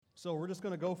So we're just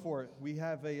going to go for it. We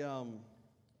have we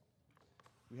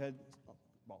had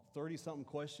about 30-something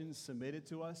questions submitted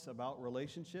to us about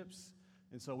relationships.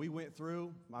 And so we went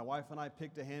through, my wife and I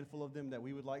picked a handful of them that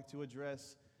we would like to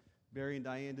address. Barry and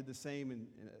Diane did the same, and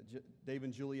Dave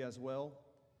and Julie as well.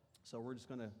 So we're just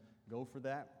going to go for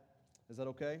that. Is that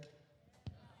okay?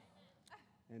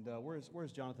 And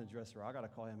where's Jonathan Dresser? I got to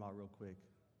call him out real quick.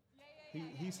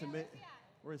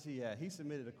 Where's he at? He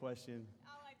submitted a question. I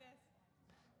like this.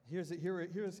 Here's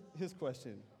his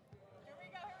question. Here we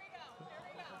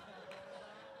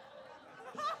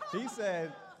go. He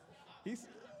said,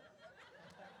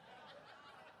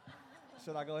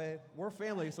 should I go ahead? We're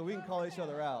family, so we can call each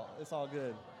other out. It's all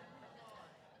good.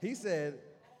 He said,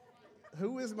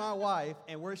 who is my wife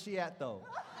and where's she at though?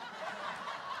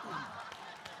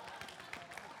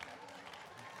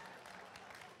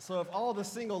 So if all the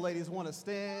single ladies want to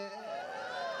stand,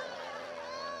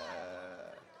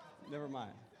 never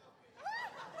mind.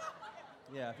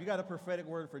 Yeah, if you got a prophetic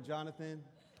word for Jonathan,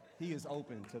 he is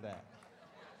open to that.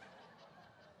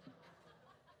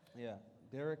 Yeah,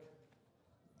 Derek,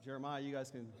 Jeremiah, you guys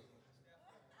can.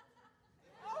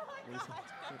 Oh my gosh,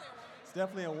 It's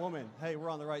definitely a woman. Hey, we're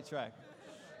on the right track.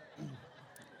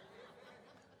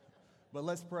 But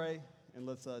let's pray and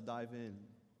let's dive in.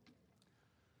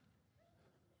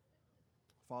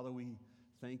 Father, we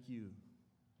thank you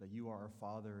that you are our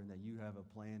Father and that you have a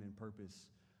plan and purpose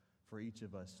for each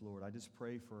of us, Lord. I just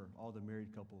pray for all the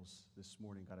married couples this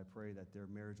morning. God, I pray that their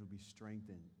marriage will be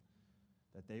strengthened,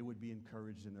 that they would be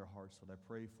encouraged in their hearts. Lord, I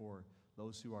pray for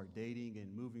those who are dating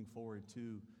and moving forward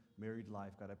to married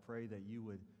life. God, I pray that you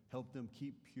would help them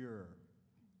keep pure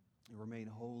and remain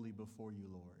holy before you,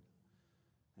 Lord.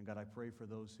 And God, I pray for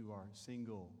those who are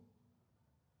single.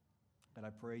 God, I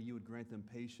pray you would grant them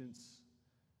patience,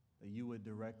 that you would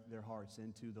direct their hearts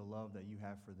into the love that you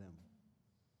have for them.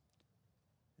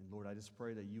 And Lord, I just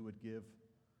pray that you would give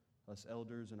us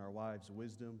elders and our wives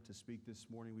wisdom to speak this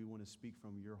morning. We want to speak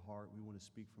from your heart. We want to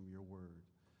speak from your word.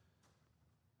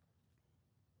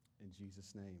 In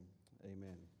Jesus' name,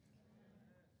 amen.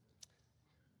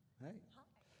 Hey.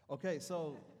 Okay,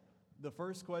 so the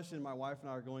first question my wife and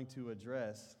I are going to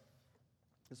address,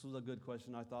 this was a good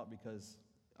question, I thought, because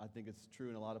I think it's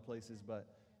true in a lot of places, but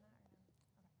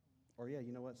or yeah,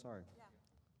 you know what? Sorry. Yeah.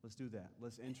 Let's do that.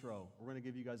 Let's intro. We're going to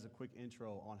give you guys a quick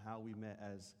intro on how we met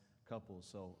as couples.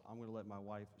 So I'm going to let my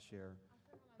wife share.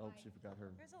 Oh, she forgot her.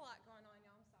 There's a lot going on,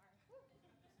 y'all. I'm sorry.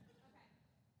 Okay.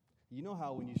 You know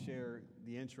how when you share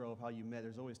the intro of how you met,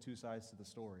 there's always two sides to the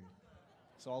story.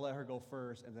 So I'll let her go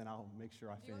first, and then I'll make sure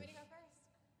I finish. Do you want me to go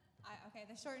first? Okay,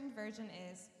 the shortened version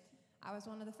is I was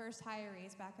one of the first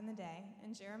hirees back in the day,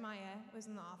 and Jeremiah was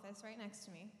in the office right next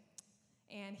to me.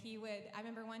 And I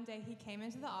remember one day he came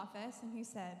into the office and he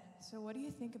said, "So what do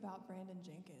you think about Brandon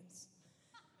Jenkins?"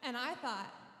 And I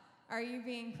thought, are you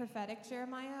being prophetic,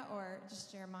 Jeremiah, or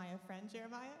just Jeremiah, friend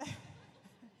Jeremiah?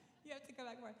 You have to go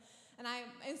back more. And I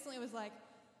instantly was like,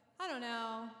 I don't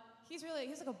know. He's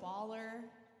like a baller,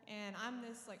 and I'm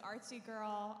this like artsy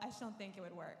girl. I just don't think it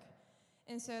would work.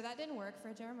 And so that didn't work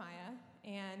for Jeremiah,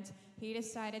 and he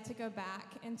decided to go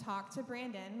back and talk to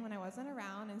Brandon when I wasn't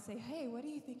around and say, "Hey, what do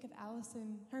you think of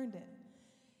Allison Herndon?"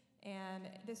 And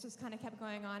this just kind of kept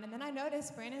going on, and then I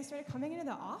noticed Brandon started coming into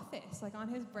the office, like on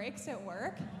his breaks at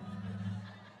work.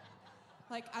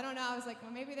 Like, I don't know, I was like,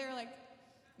 well, maybe they were like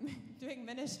doing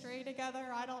ministry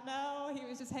together, I don't know. He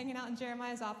was just hanging out in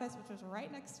Jeremiah's office, which was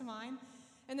right next to mine.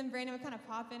 And then Brandon would kind of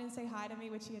pop in and say hi to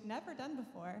me, which he had never done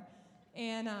before.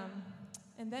 And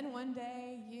then one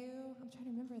day I'm trying to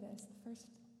remember this,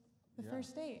 the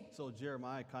first date. So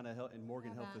Jeremiah kind of helped, and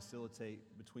Morgan helped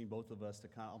facilitate between both of us to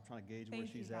I'm trying to gauge where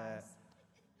she's at.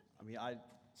 I mean,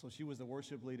 so she was the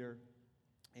worship leader,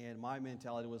 and my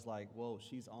mentality was like, whoa,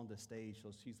 she's on the stage,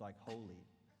 so she's like holy.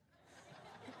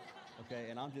 Okay,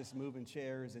 and I'm just moving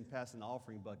chairs and passing the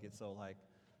offering bucket, so like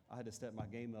I had to step my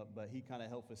game up, but he kind of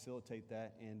helped facilitate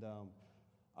that, and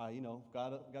I,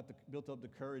 built up the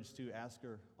courage to ask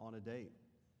her on a date.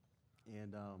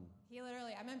 And he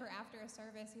literally, I remember after a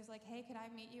service, he was like, "Hey, could I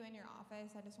meet you in your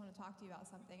office? I just want to talk to you about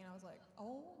something." And I was like,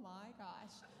 oh my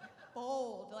gosh,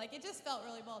 bold. Like, it just felt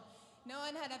really bold. No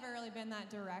one had ever really been that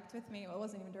direct with me. Well, it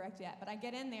wasn't even direct yet. But I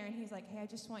get in there, and he's like, "Hey, I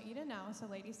just want you to know." So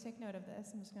ladies, take note of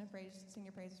this. I'm just going to sing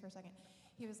your praises for a second.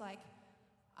 He was like,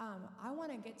 I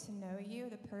want to get to know you,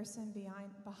 the person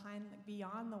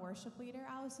beyond the worship leader,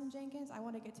 Allison Jenkins. I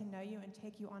want to get to know you and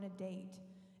take you on a date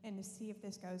and to see if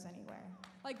this goes anywhere.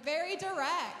 Like, very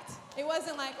direct. It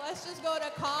wasn't like, let's just go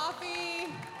to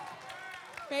coffee.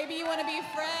 Maybe you want to be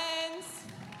friends.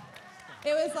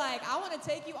 It was like, I want to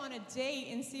take you on a date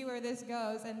and see where this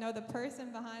goes and know the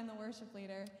person behind the worship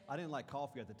leader. I didn't like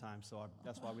coffee at the time, so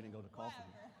that's why we didn't go to coffee.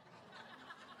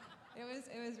 It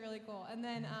was really cool. And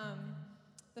then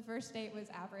the first date was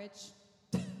average.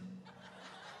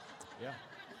 Yeah.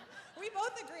 We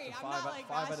both agree. So I'm not like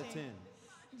 5 out bashing. of 10.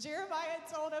 Jeremiah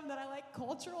told him that I like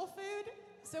cultural food,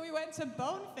 so we went to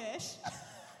Bonefish.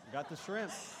 Got the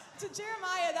shrimp. To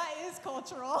Jeremiah, that is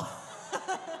cultural.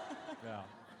 Yeah.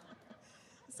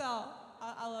 So,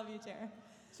 I love you, Jer.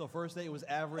 So first date was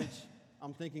average.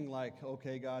 I'm thinking like,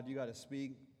 okay, God, you got to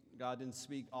speak. God didn't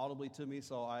speak audibly to me,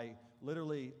 so I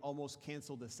literally almost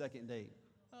canceled the second date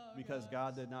because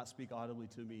God did not speak audibly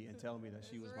to me and tell me that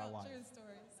she was my wife. True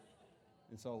stories.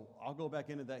 And so I'll go back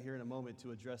into that here in a moment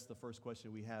to address the first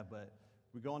question we have, but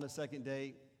we go on the second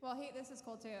date. Well, this is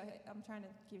cool too. I'm trying to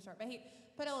keep short, but he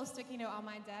put a little sticky note on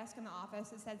my desk in the office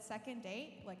that said second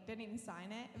date, like didn't even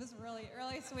sign it. It was really,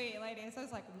 really sweet, lady. So I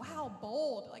was like, wow,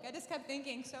 bold. Like I just kept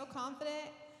thinking, so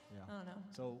confident. Yeah. I don't know.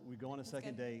 So we go on a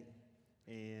second date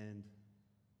and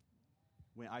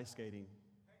went ice skating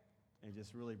and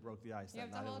just really broke the ice You that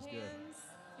have night. to hold It was hands.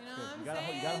 good. You know Good. what I'm You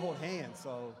gotta saying? hold hands.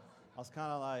 So I was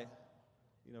kind of like,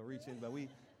 reaching, but we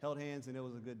held hands and it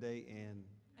was a good date, and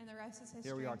And the rest is history.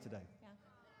 here we are today. Yeah.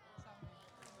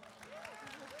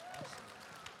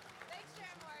 Thanks,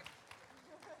 Sharon Mark.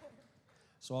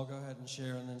 So I'll go ahead and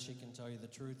share, and then she can tell you the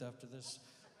truth after this.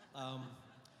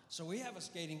 So we have a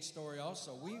skating story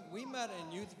also. We met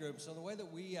in youth group. So the way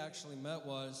that we actually met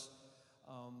was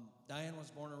Diane was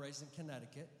born and raised in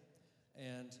Connecticut,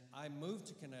 and I moved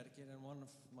to Connecticut in one of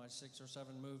my 6 or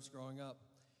 7 moves growing up.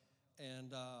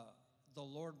 And the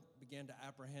Lord began to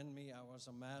apprehend me. I was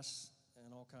a mess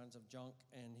and all kinds of junk,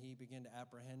 and he began to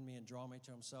apprehend me and draw me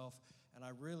to himself. And I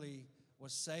really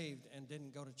was saved and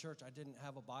didn't go to church. I didn't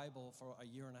have a Bible for a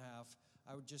year and a half.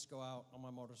 I would just go out on my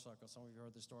motorcycle. Some of you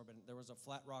heard the story, but there was a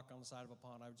flat rock on the side of a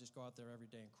pond. I would just go out there every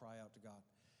day and cry out to God.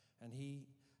 And he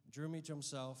drew me to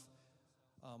himself.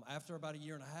 After about a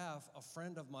year and a half, a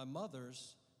friend of my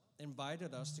mother's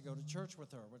invited us to go to church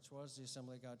with her, which was the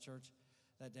Assembly of God Church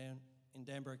in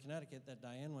Danbury, Connecticut, that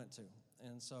Diane went to.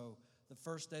 And so the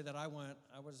first day that I went,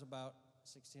 I was about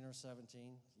 16 or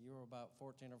 17. You were about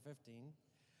 14 or 15,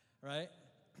 right?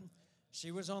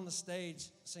 She was on the stage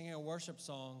singing a worship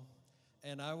song,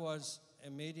 and I was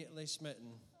immediately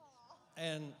smitten,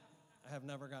 and I have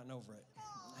never gotten over it.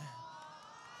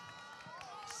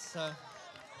 So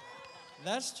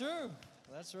that's true.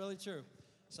 That's really true.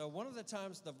 So one of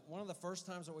the first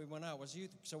times that we went out was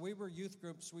youth. So we were youth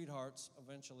group sweethearts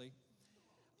eventually.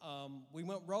 We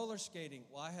went roller skating.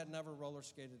 Well, I had never roller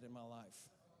skated in my life.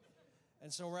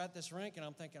 And so we're at this rink, and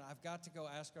I'm thinking, I've got to go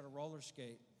ask her to roller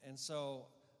skate. And so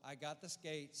I got the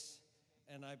skates,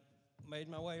 and I made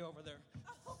my way over there,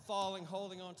 falling,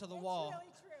 holding onto the wall. That's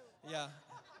really true.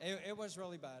 Yeah, it was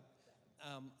really bad.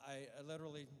 I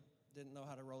literally didn't know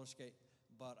how to roller skate,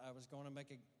 but I was going to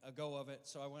make a go of it.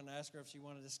 So I went and asked her if she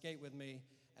wanted to skate with me,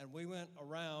 and we went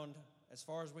around as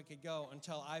far as we could go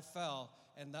until I fell.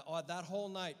 And that whole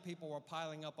night, people were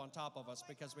piling up on top of us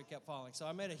because we kept falling. So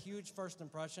I made a huge first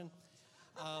impression.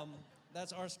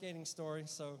 That's our skating story.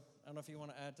 So I don't know if you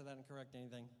want to add to that and correct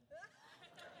anything.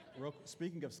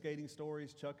 Speaking of skating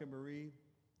stories, Chuck and Marie,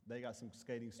 they got some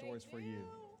skating stories for you.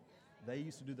 They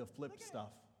used to do the flip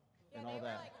stuff and all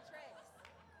that. Like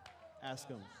tricks. Ask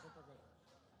them.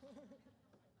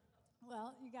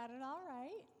 Well, you got it all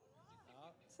right.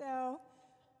 So,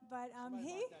 but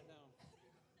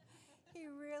he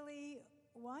really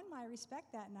won my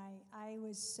respect that night. I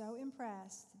was so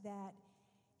impressed that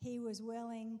he was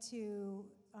willing to,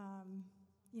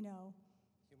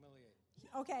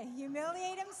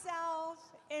 humiliate himself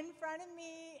in front of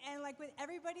me and like with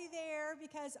everybody there,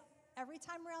 because every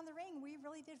time around the ring, we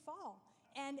really did fall.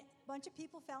 And a bunch of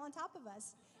people fell on top of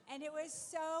us. And it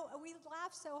was we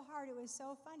laughed so hard, it was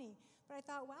so funny. But I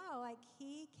thought, wow, like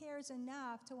he cares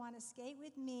enough to want to skate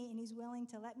with me, and he's willing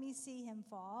to let me see him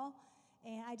fall.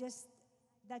 And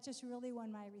that just really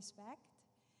won my respect.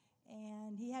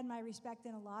 And he had my respect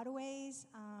in a lot of ways.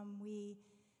 We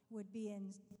would be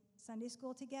in Sunday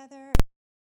school together.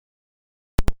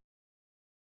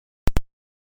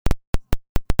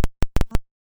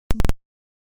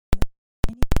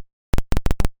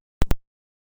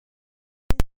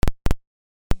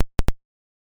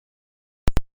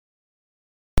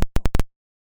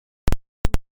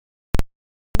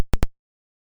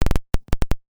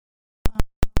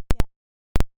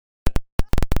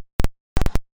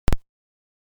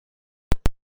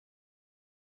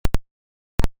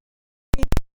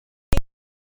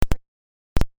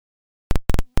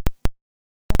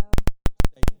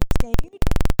 Skating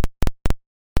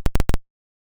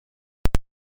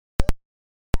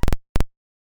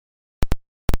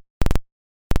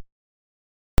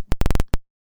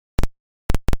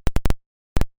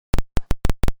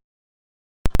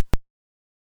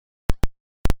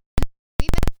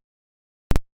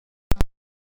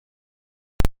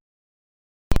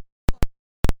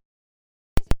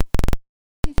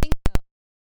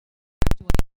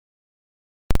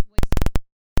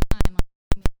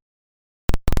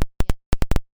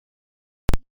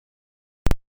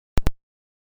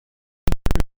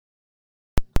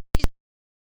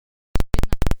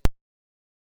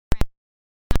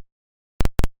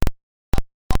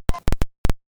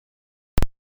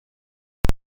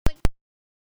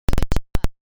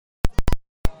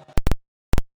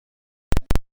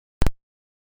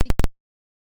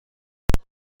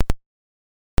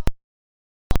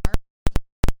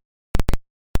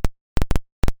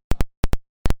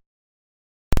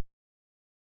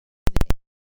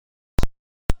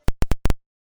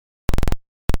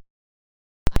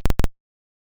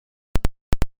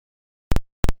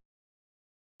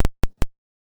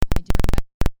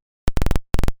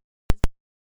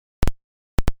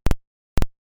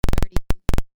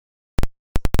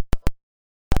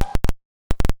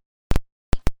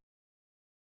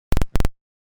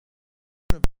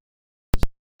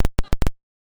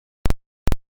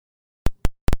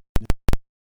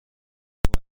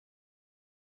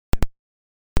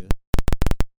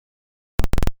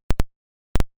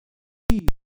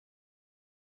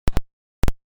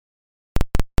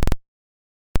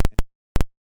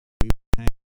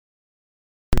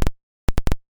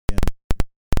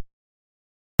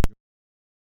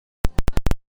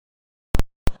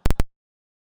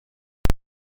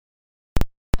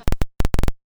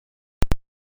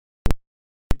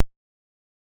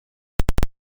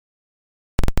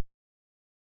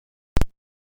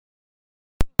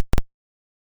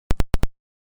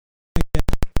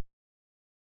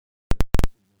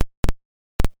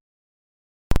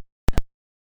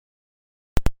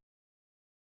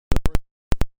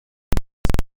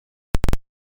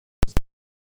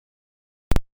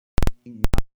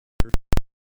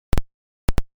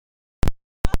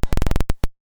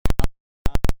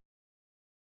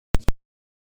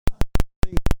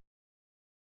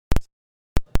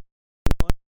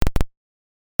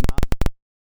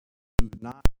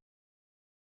not.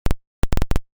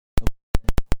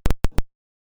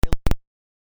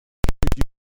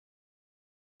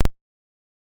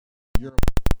 You're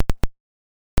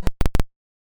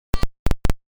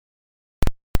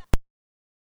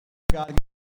God,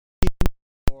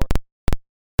 or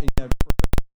in a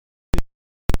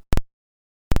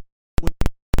when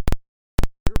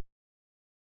you're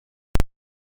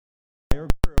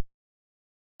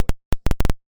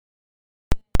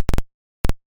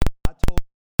I told you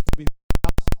to be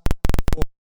before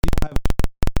you don't have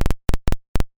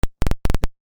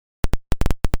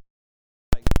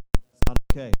like it's not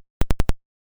okay.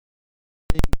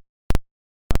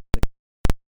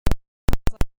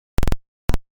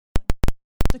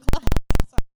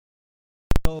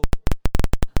 So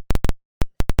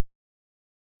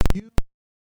you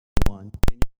one and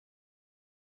you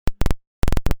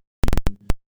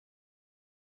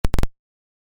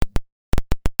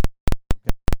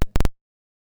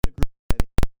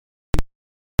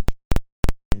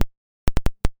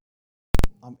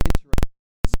I'm interested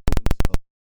in so and so.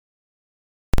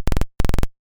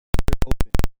 They're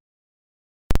open.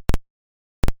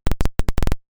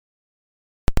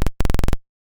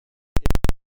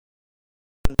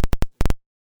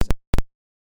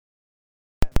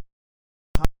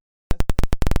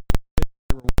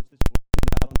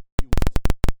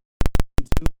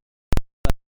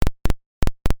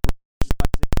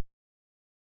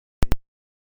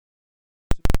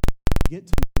 Get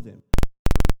to know them.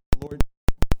 Lord,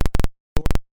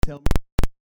 tell me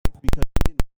because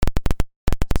he didn't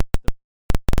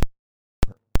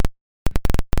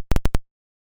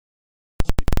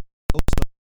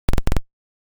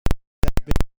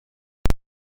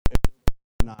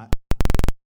not.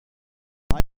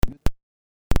 I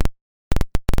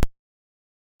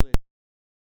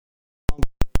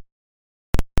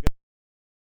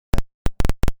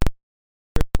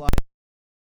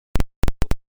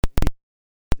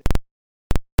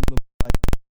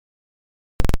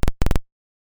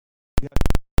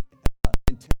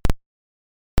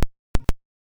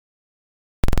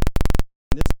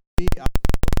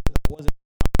wasn't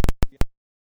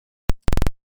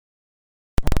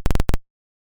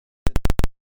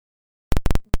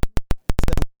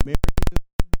married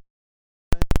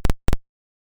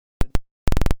you,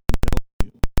 know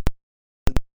you.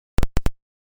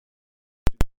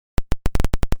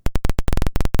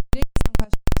 Some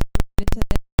questions related to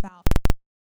this about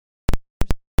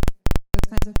those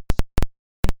kinds of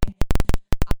questions.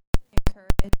 I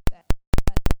encourage that,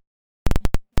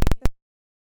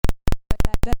 but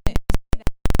that doesn't say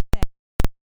that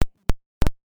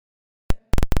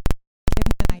give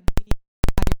him an idea.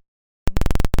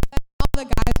 All the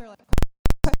guys are like,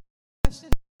 question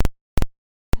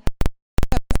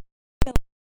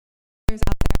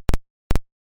out there.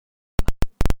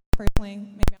 Personally,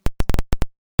 maybe I'm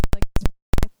like this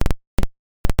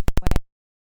way.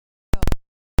 So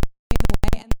pave the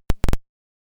way and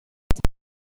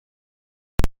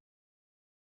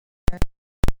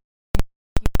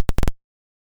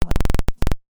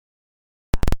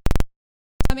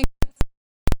that makes sense.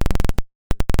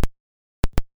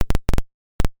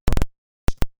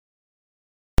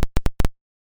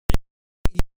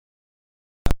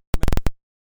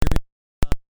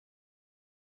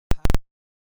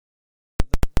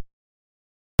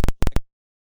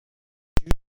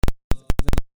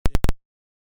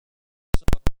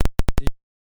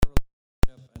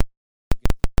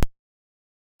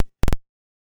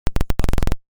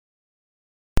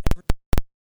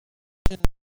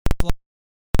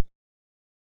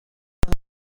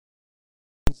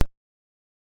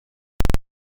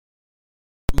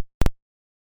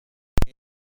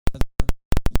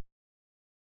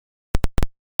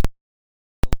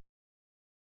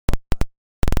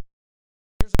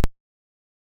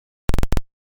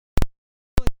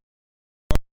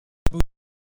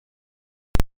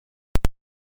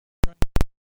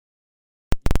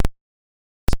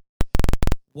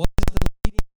 What is the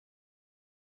leading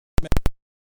marriage?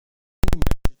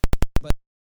 But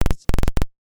it's a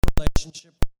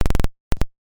relationship.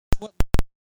 What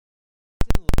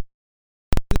do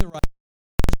the right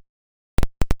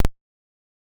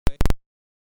way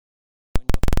when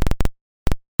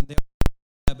they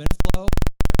ebb and flow.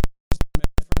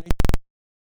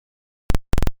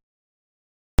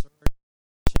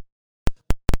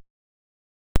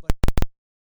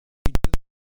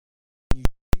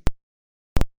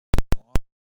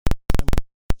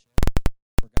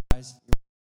 Guys,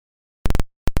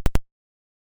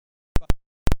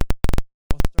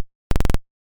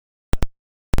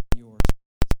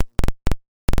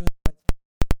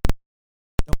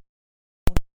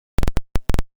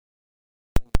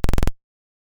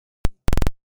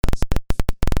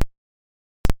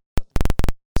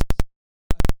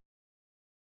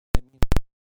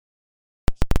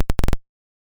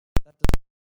 that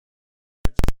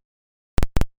does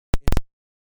it's a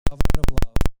covenant of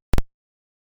love.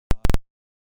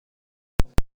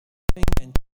 And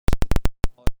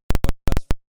what's best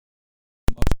for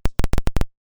you most.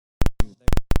 They will.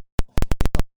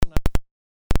 It's also not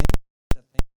to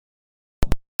think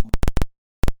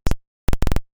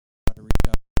try to reach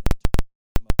out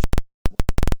to emotion.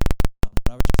 But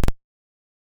I would just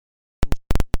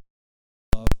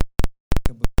love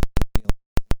a boost the feeling.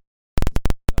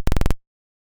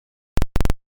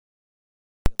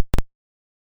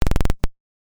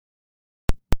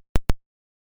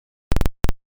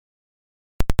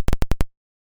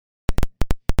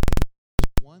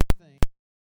 One thing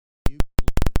you can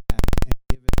look back and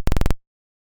give it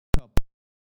a couple.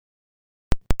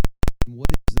 And what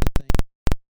is the thing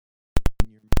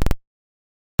in your marriage?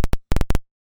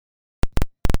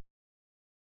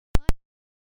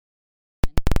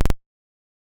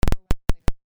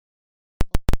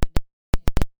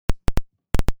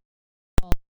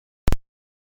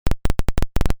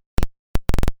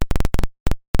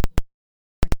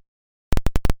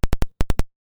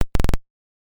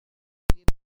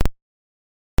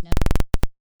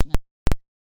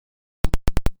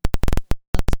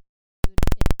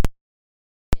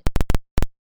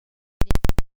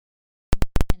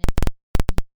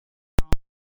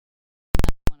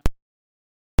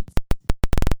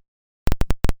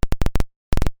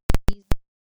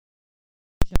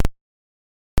 To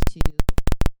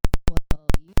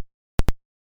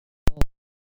well,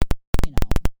 you know,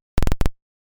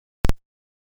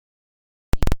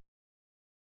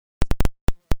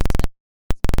 think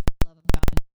the love of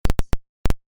God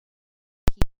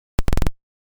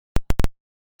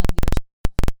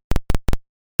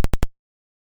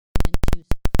is keep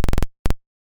of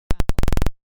yourself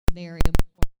into very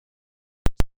important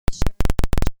to serve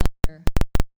each other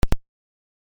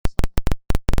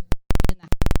in the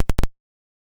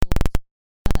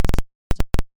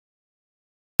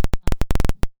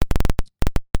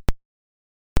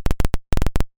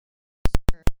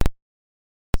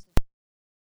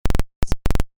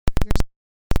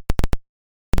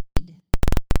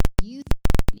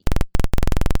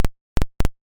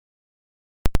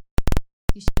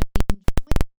you should be enjoying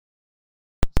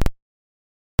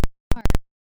art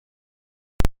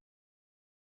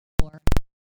for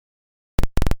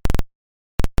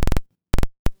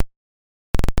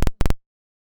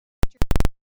your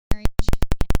marriage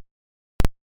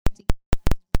and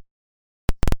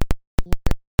to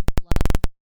love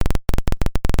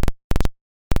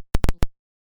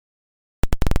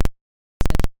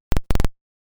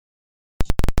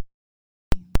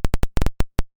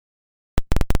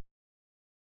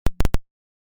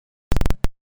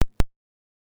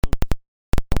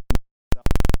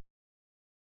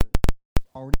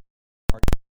Already. Okay.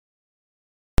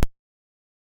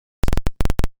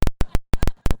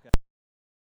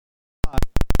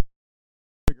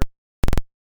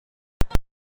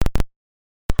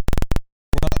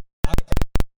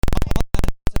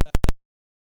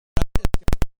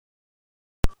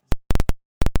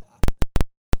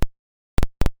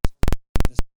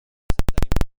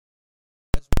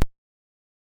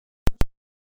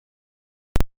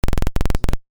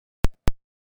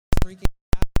 Freaking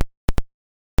out.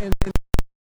 And then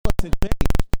what's it change?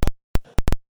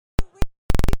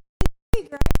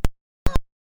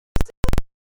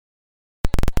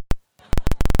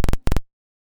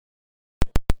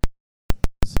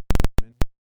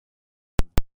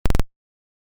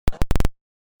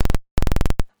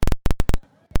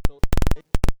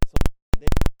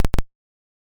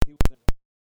 He was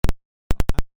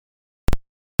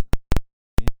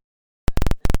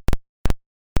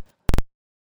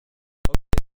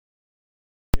probably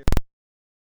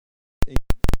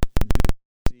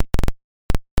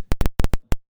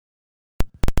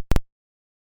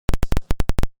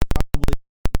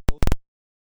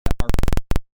our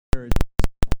marriage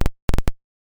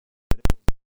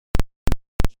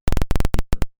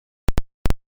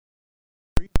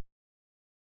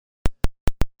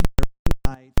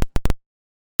night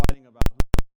fighting about who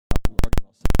arguing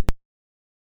about something.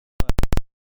 But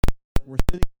we're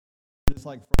sitting just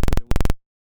like frustrated with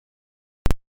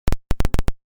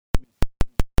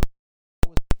I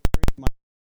was hearing my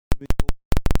individual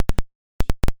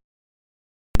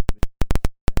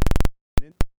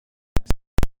and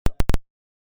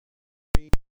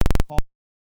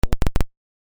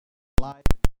life,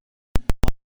 my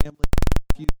family,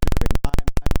 future, and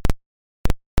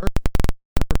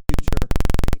her future,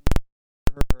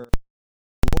 her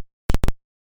Lord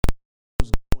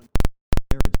was going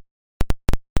there is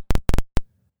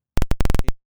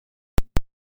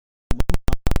a moment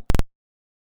I'm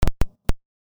like,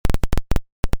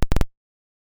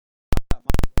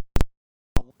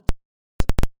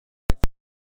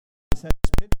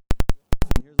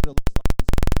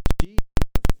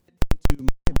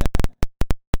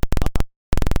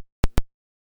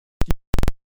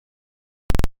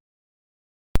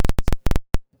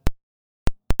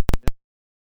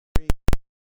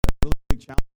 challenged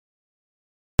by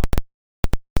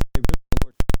the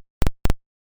Lord.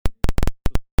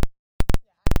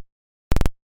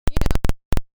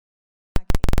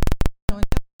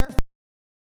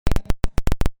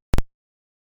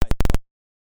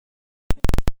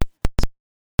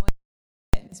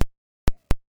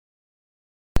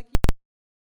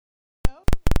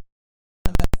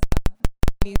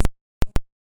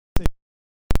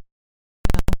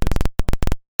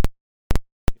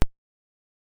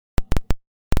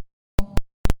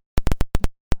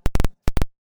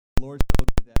 The Lord showed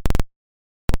me that.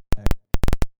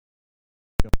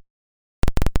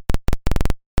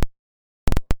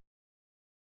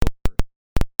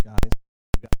 Guys,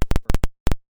 you got to go first.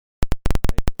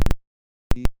 Right?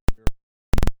 You're, you first.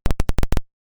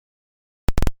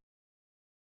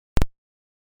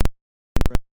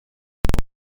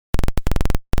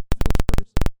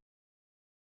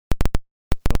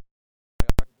 So,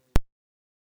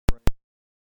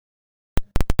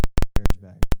 marriage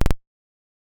back.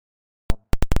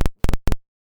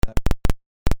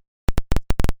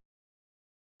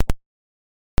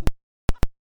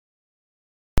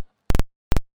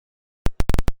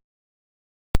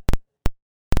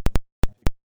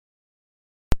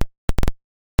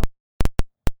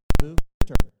 Move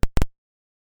your turn.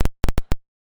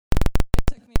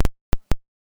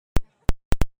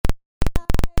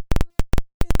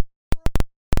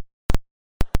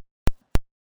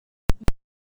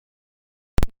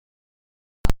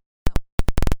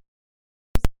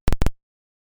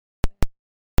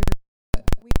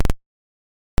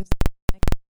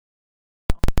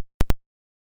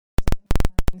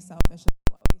 Selfish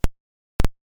about what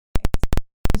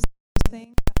we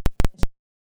think. Oh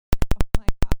my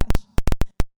gosh.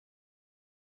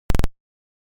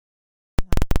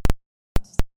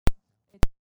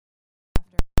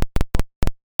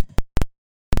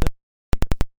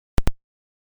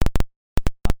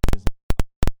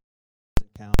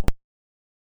 Doesn't count.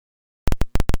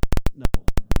 No, we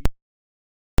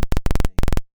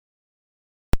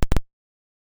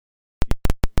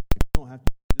don't have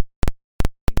to do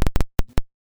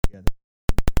together.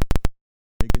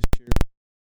 Biggest cheer.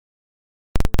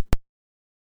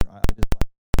 I just like.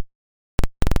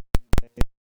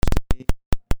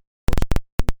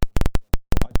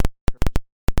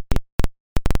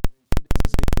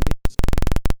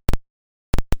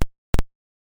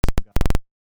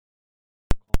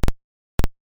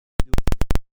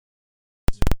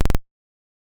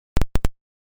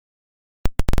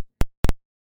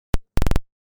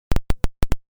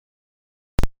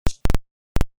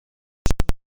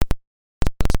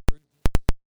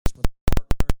 with a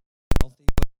partner, healthy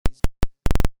ways.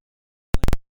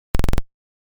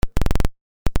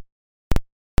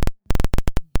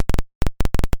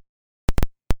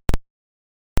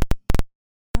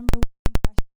 Number one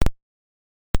question.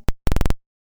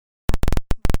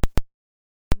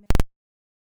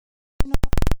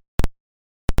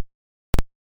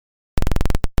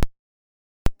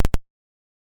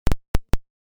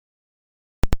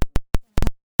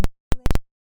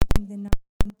 I think the number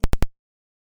one thing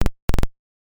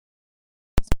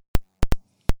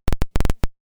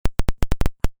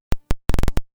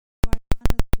you are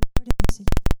honor the Lord in this situation.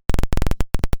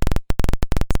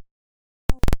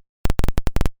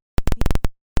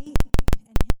 Be and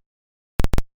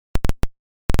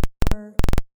or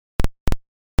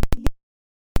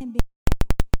and be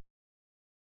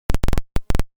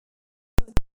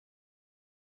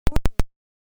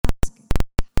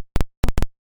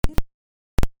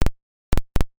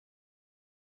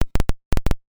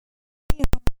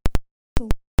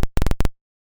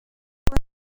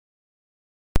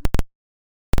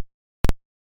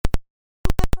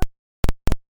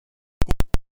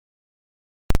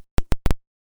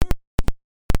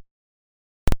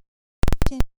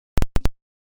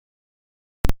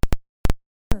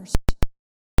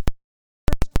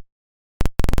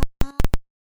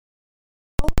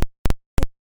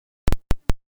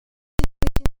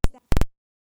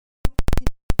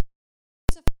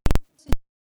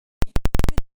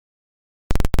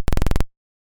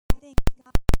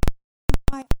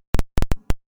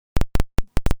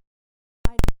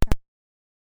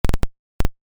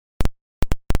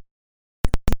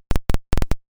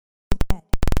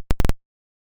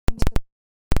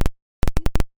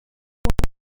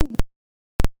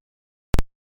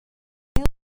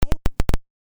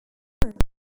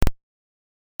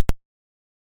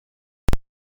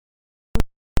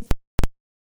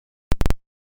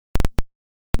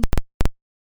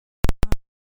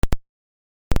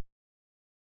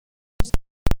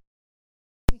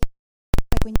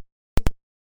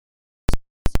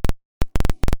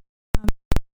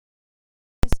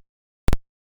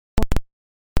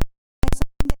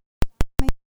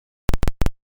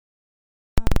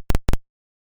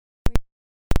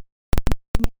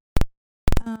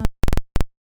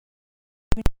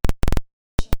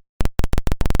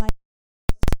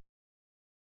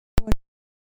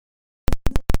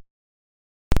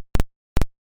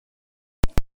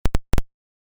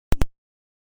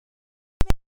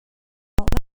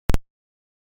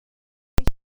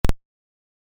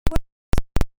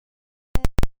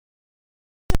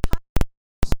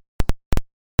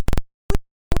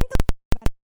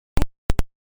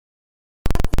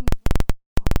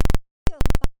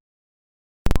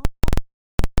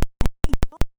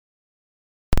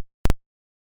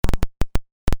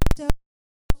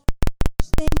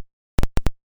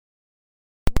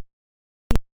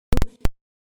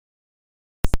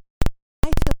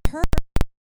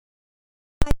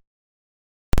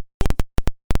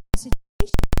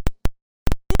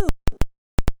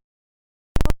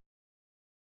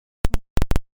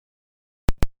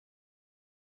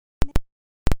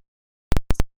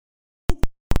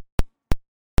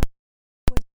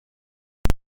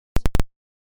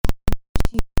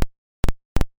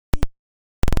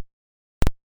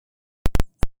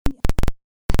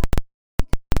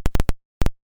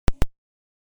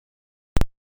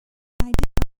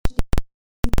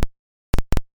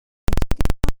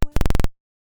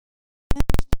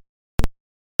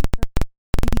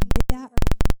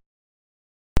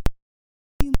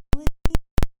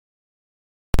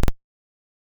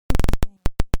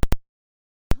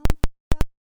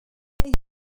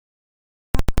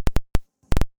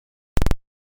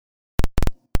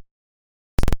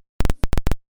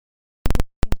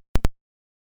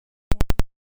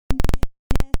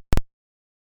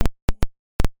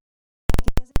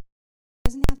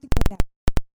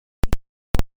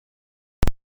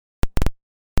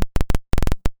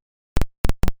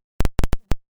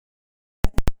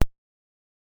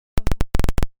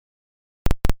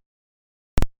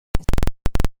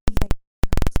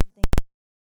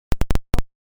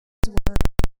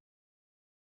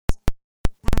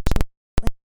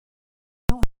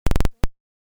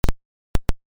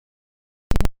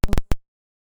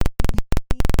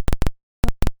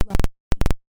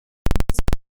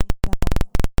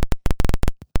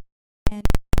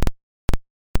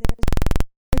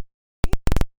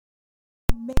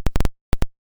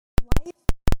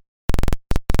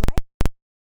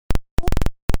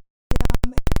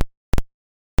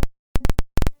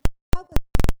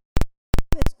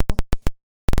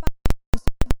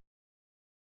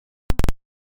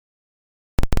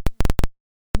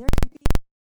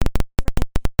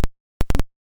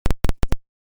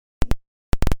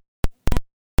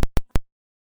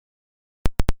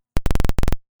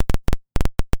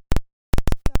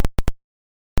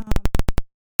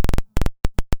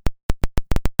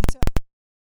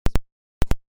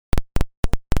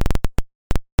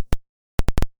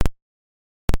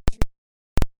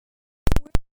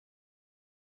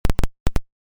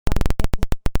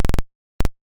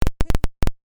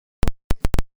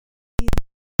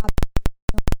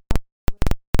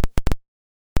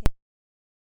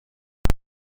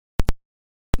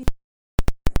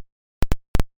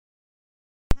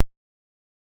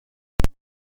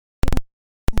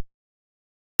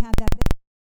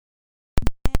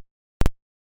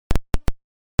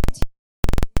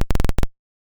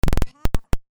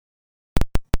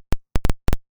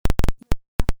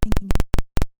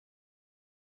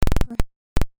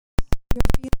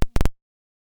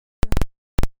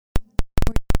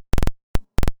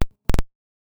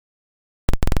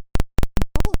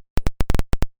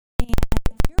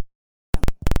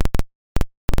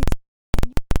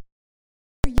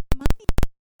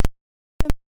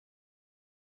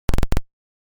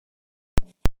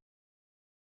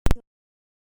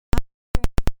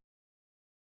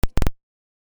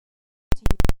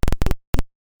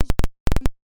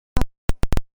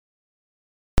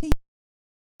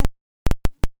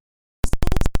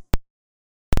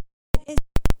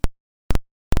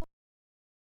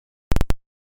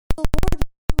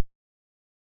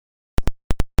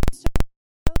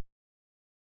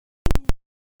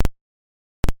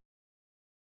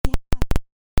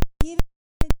even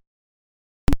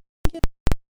just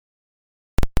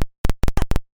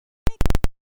make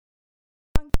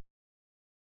wrong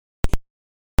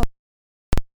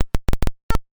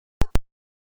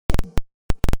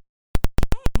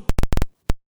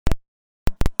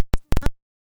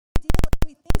deal as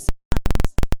we think sometimes.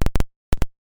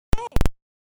 Hey,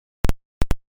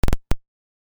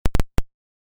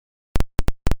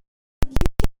 you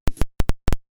can be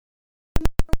free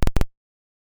no matter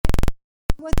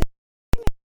what the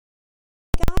agreement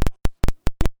God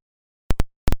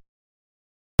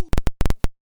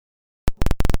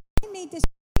you may disagree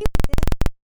with it,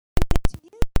 but to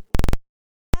you,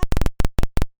 that's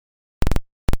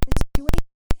the situation.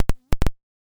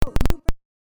 Oh, you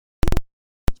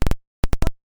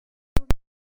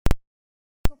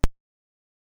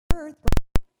earth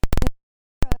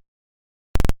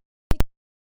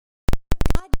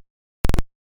God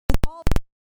with all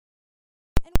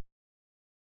and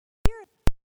here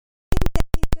things that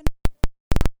he's going to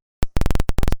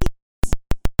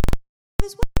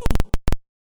his way.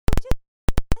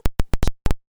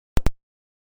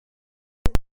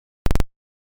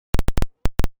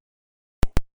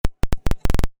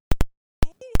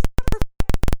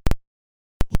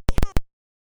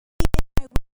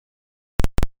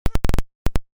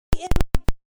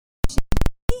 Just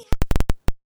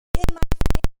in my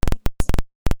feelings.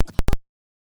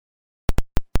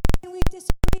 And we've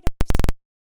disagreed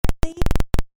separately.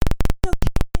 It's okay.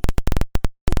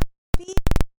 Be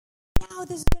now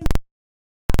this is going to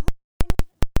the Lord. I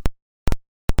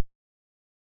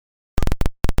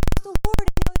know come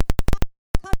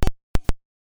in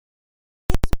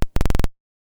his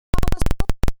promise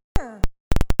over.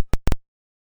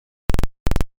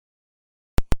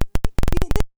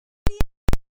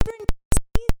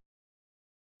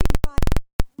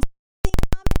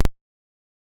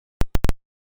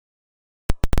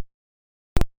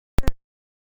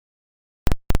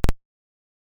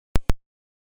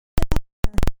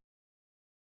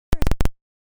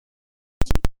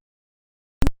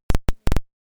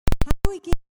 How do we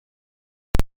get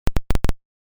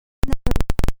another?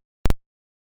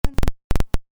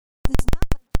 It's not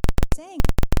like we're saying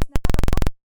it's not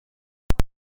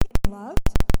getting loved.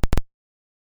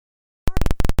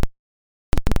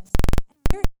 And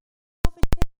very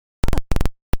selfishness.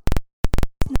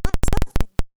 It's not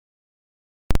selfish.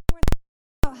 We're thinking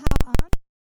about how on.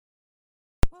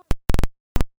 Well,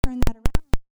 turn that around.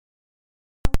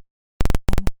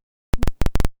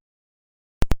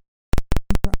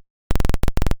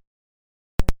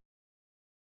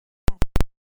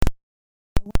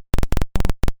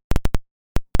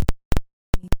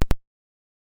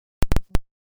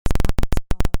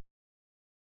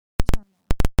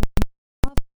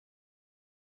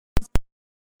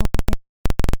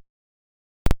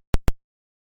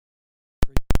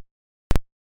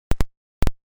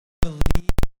 Believe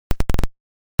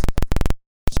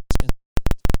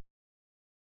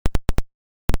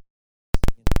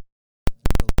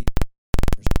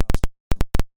your spouse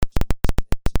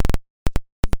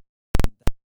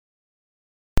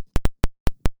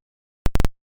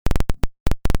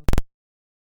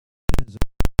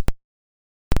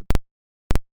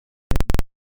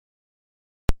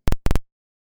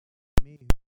me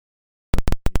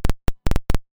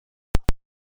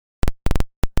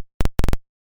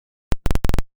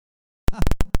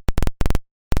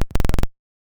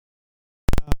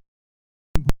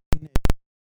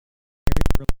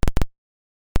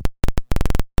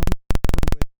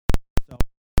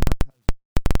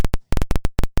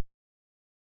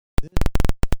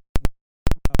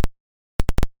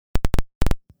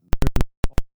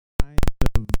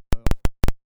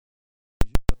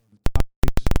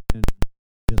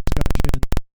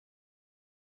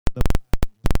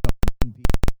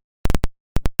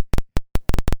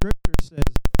Scripture says,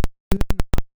 do not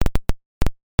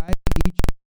divide each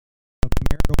of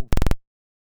marital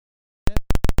steps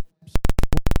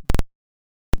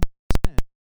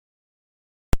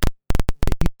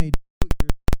that you may devote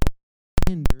yourself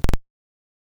tender,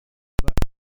 but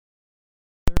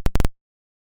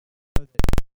so that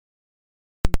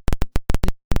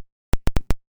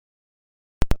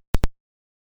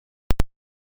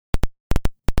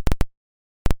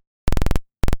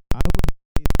I would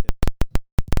say this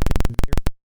is very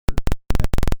important that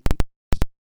each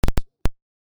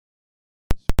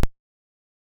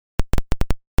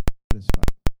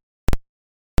satisfied.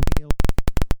 Let me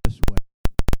illustrate this way.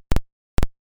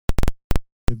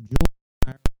 If Julie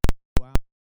and I go out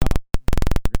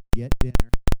to get dinner,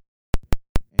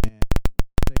 and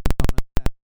say it's on a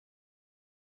Saturday,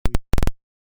 we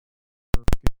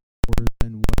work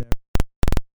and whatever,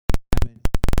 we haven't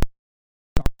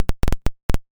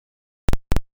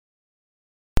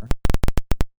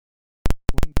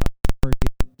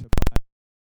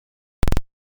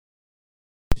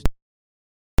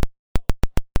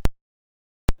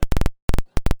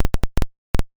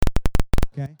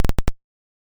Okay?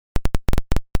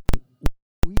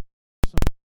 We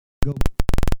go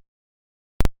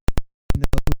know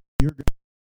you're going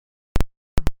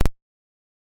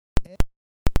to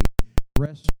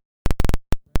rest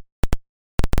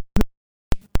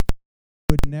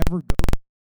would never go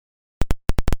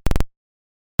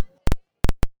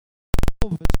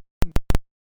all of a sudden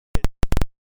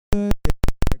it's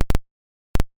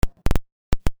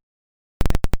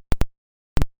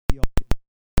good.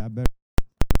 I better.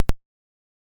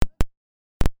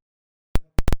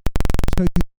 So you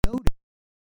notice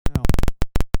now. I'm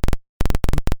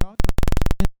not talking about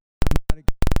sin. I'm not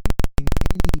excusing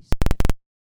any sin.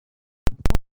 My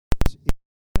point is,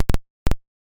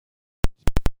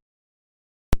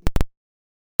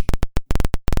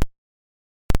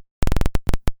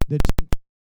 the temptation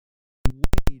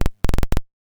weighed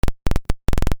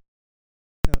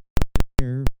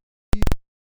there.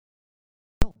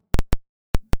 No.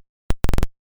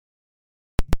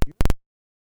 You're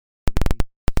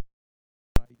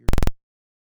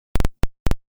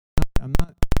I'm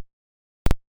not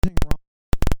saying wrong.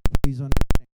 Please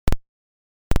understand.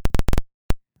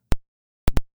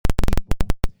 People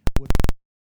would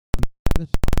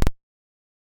unsatisfied.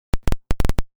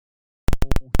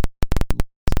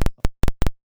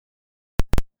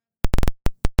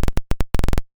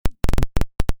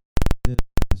 This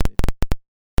message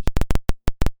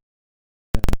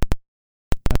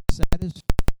satisfied.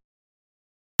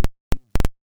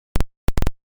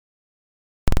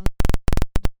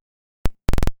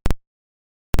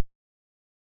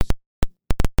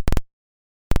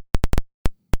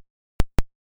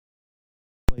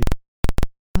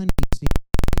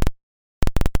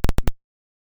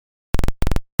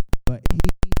 But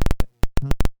he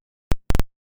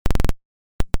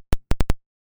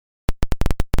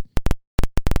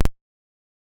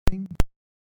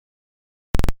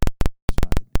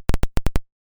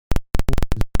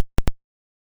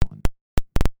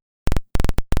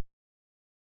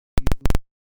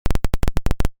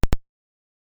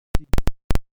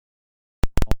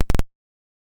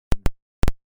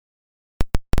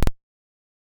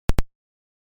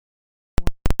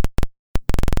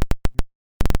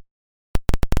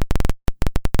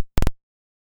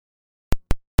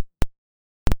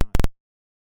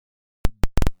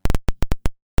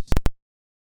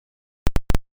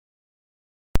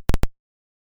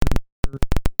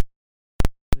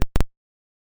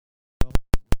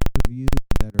of you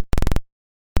that are thinking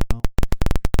about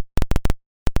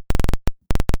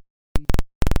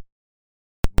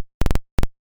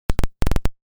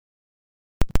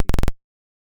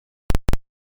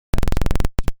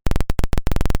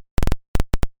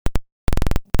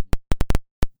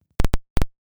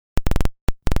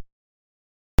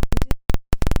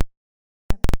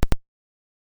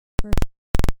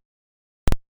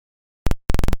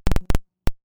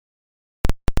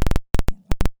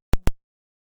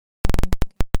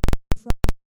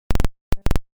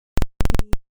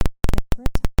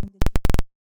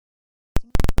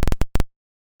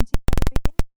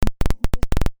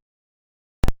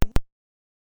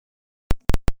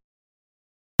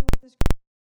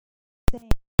saying,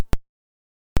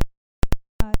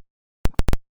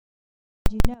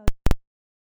 you know,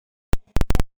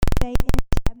 they end up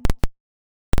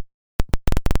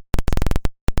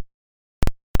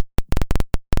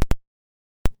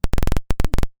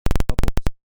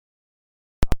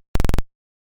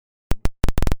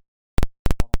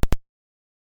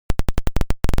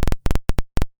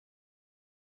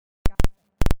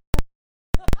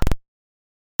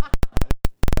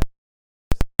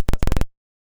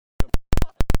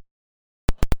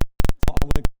I'm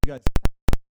going to you guys.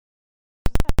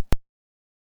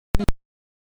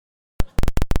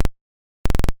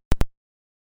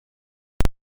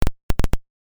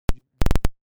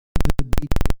 the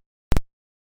beach.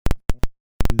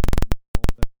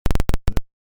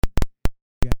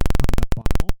 Get hung up on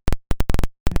home.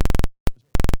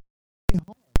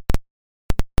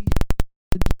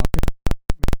 He's talking about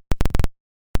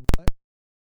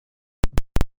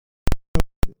what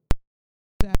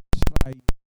satisfy you.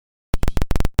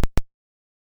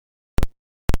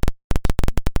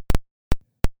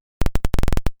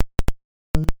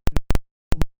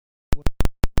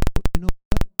 You know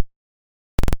what?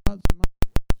 About some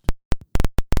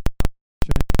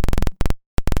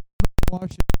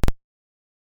wash it.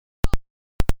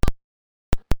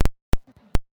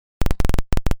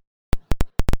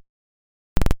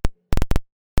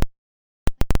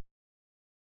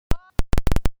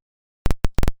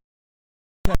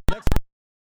 Okay, next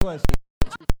question.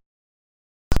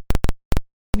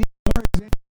 Need more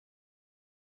examples.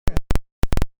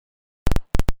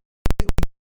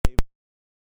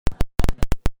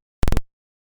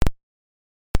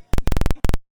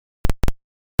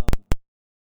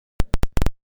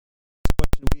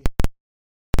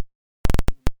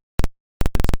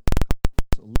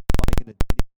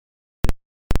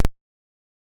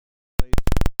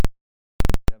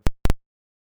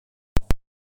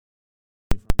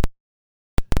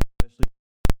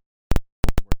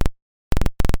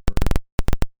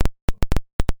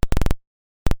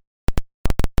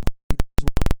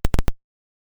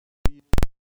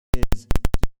 is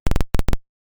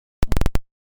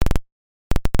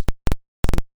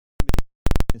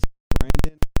Miss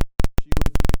Brandon, she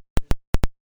with you.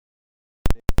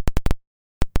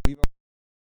 We've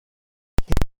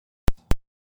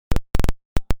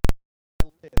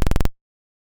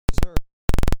sir,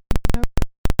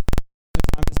 the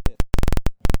time is this.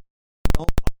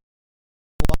 Don't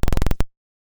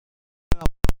allow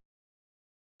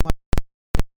my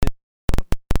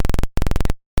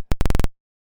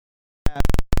have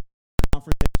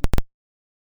confrontation.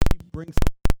 She brings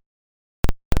something.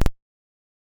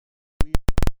 We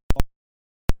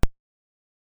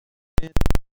and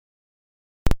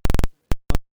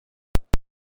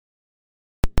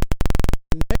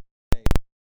the next day,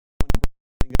 when you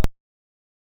bring up,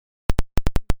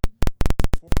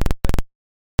 before you know it,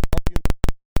 arguing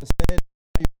instead,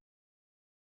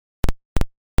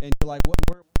 and you're like, what?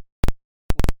 Where?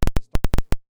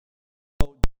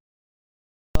 So,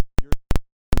 you're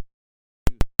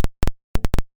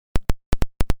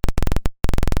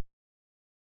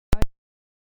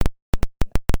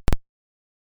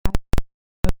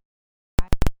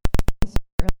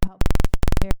really helped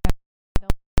there. I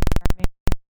don't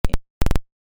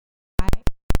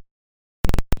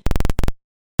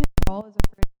role as a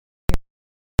first year.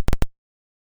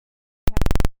 I had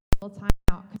a little time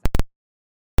out because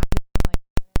I just want to like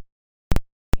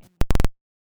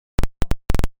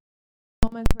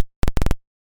moments where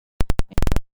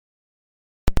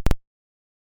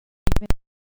even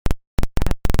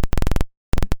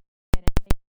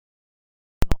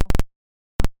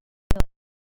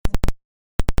and it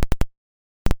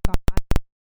takes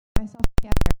myself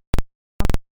together.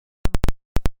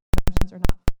 Emotions are not.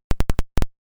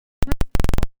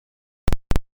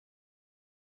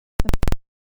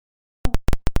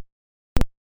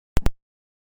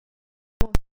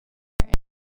 That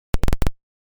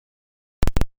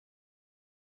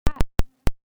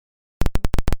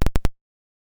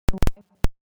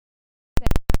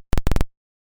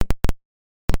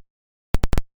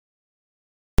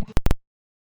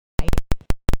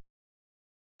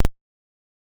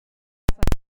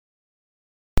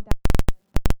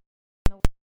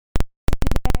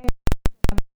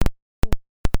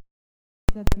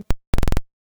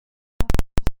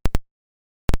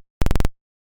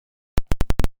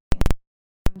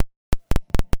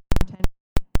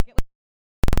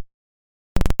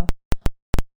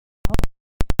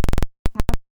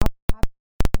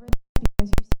because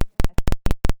you said that to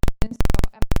me. And so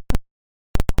I'm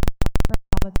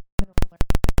all the time and we're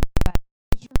learning this, but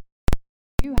it's true.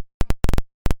 You have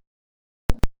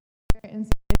and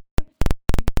so you can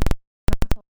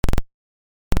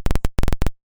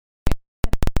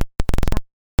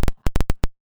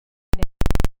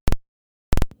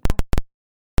not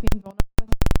to being vulnerable with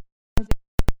you because it's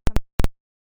something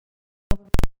worth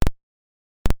it.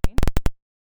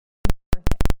 For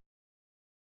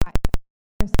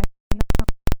a second, we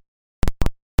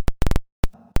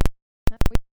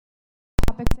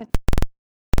topics that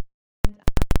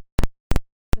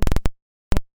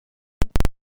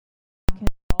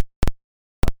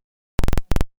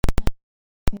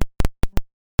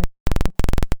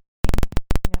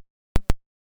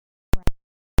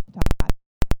talk about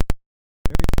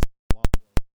very long ago.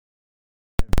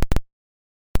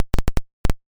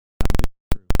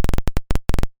 True.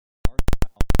 Our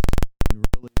spouse can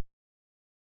really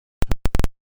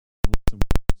with some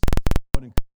words. I would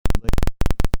encourage you, ladies,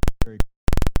 very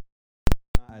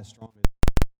not as strong as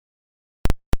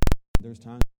there's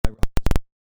times I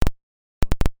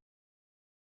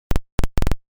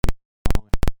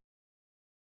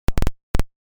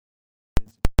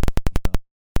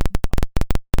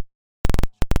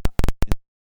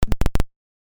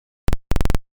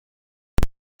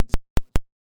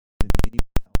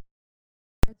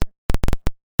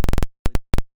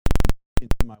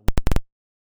into my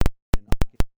and I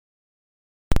can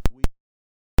we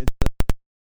it's a,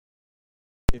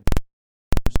 if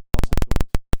your spouse is going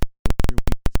to your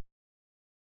weakness,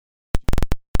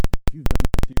 if you've done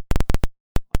that to your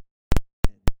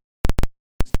and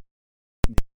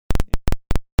you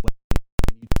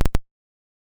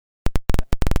that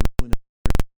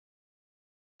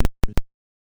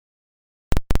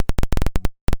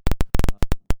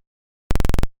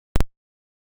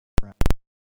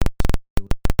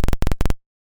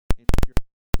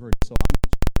ruin so I'm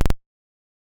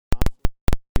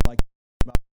like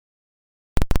about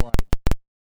before it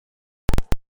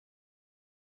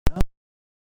does this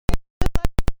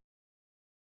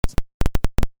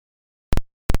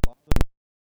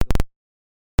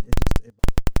and does this.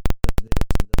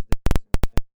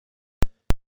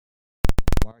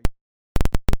 Why are you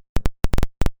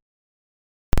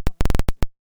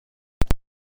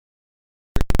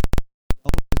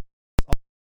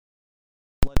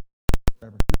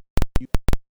forever. You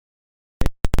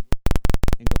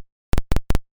and go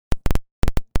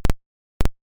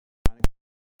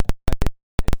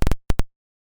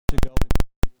to go and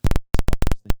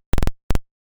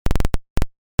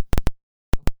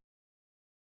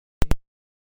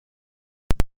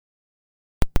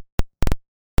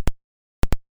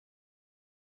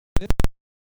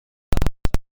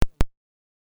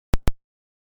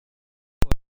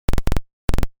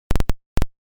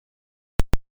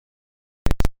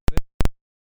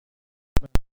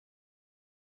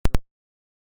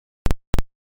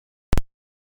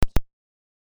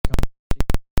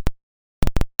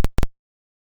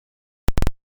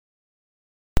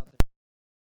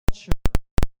sure.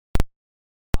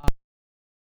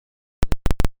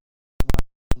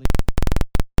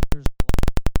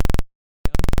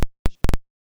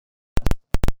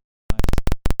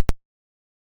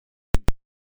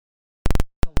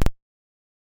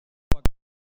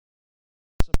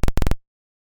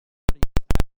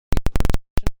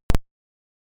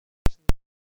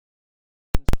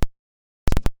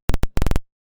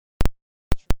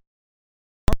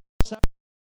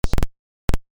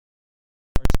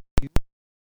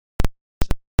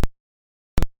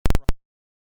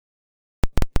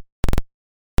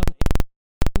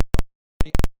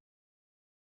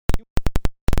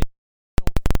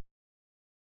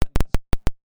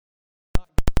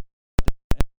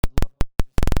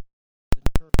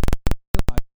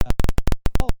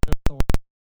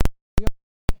 Here's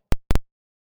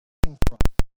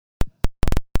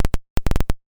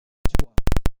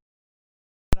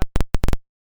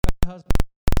the husband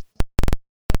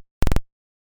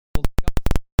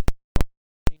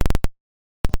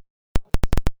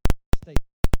state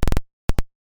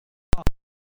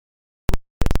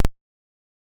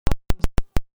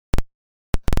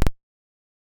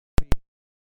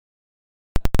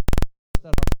that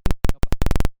are thinking about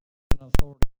an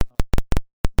authority. That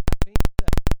being said,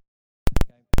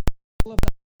 okay, all of the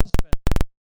husband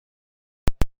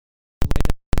laid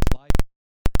down his life,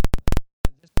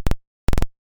 and this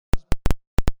husband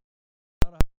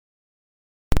not a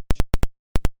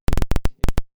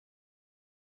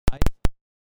I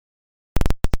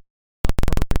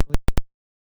perfectly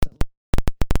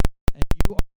and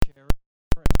you are sharing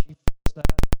her and she feels that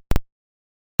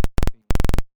happy.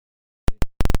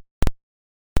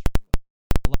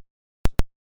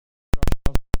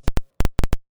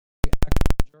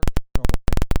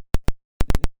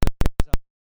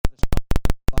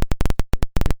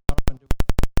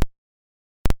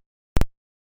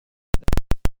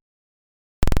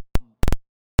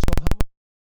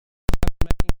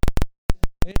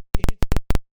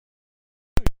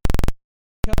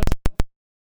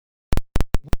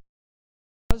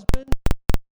 Husband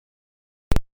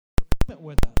agreement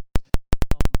with us.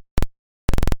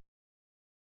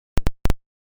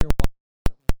 Your wife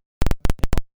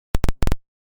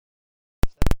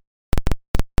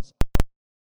listen.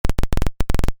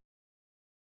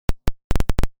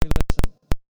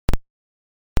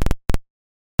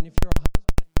 And if you're a husband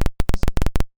and you listen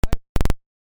to your wife,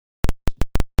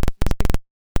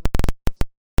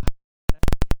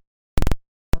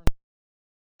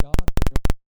 God or your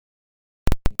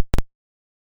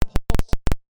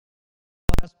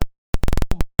last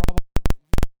probably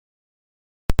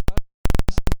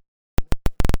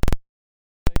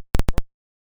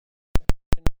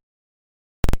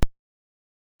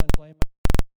blame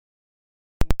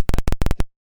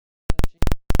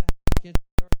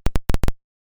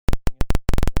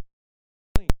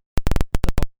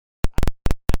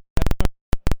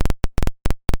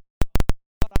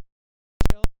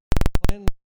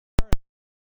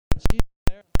she's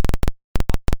there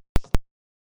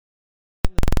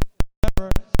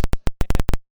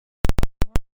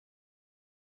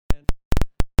and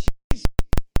she's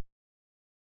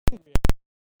angry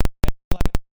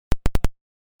like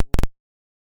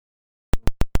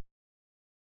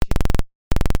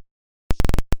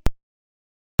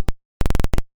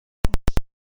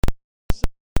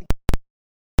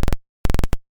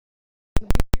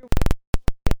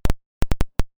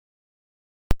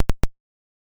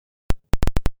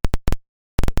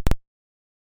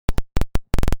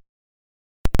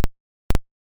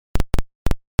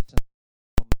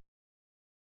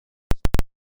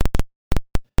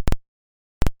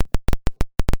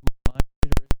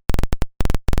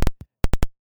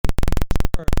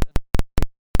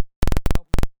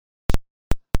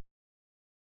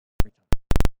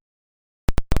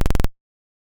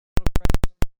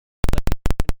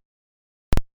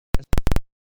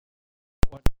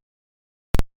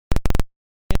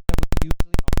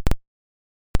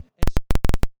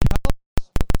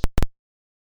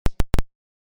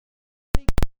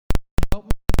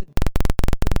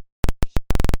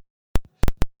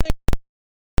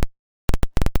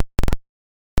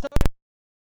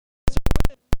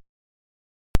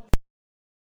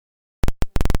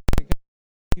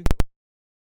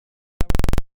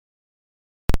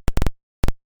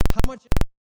How much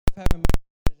having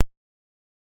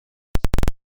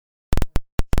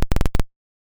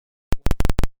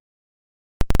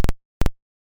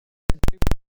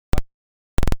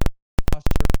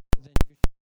posture than you should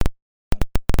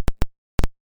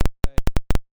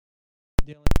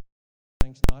dealing with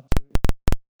things not to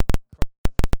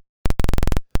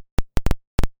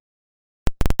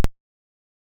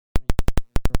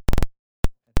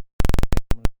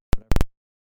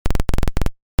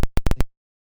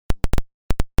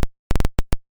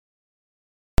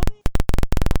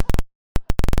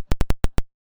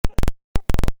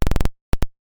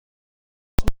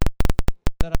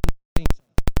that I'm seeing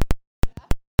something.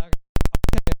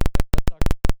 Okay, let's talk about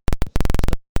this.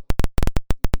 So,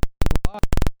 your wife,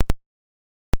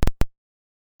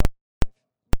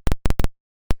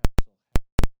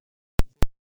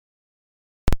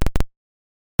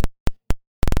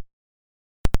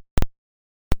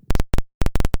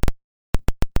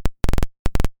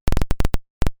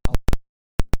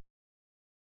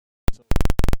 So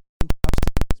I've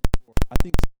seen this before. I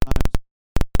think sometimes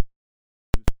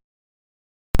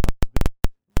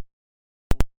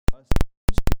us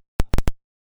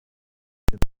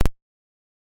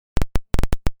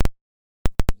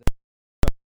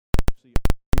actually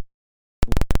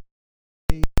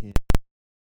they can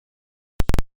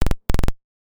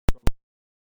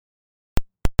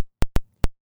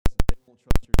they won't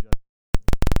trust your judgment.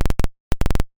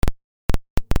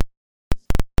 They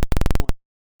don't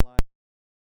lie.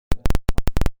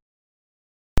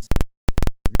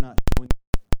 You're not showing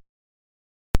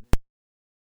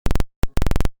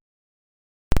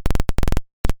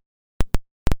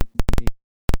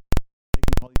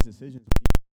making all these decisions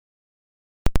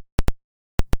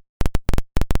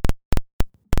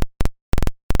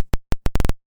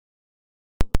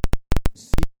when you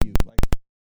see you, like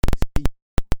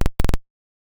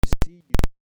see you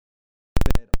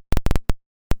bed.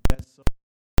 That's so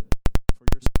for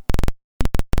your son,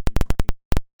 actually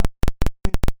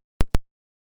praying.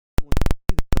 When you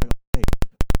see that, like, hey,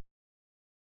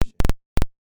 shit.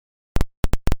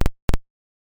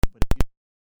 But if you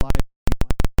lie, you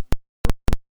don't have time to work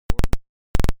with the Lord.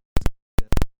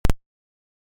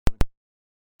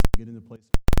 Get in the place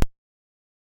of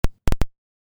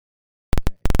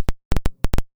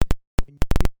When you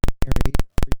get married,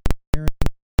 are you marrying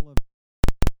all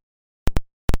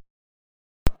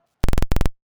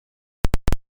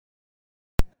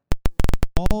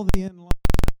of all the in-laws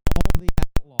and all the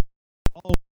outlaws,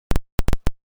 all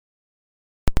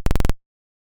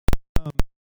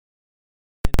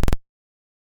and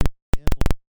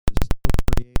in-laws still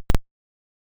create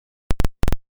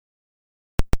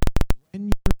when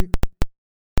you're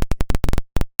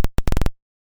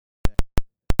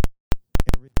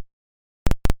everything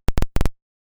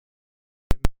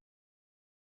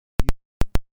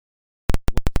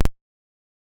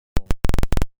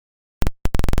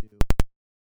you do,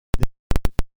 they're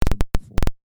responsible for it.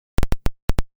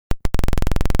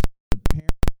 The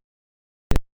parent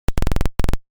this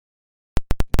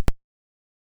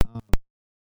times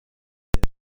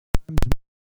I'm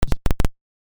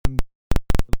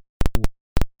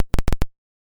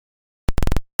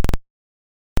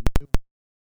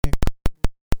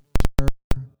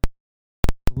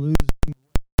losing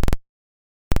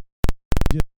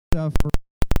just suffer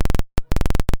married.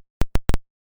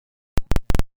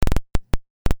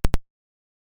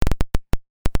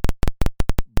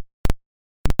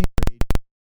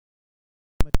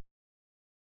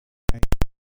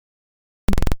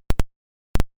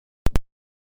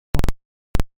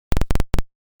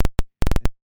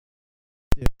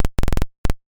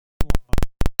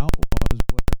 Outlaws,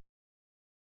 whatever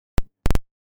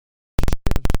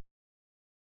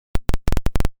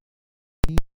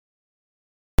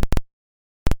shifts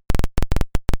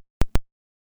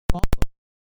follow.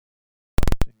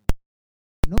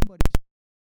 Nobody's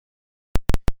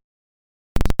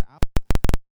out.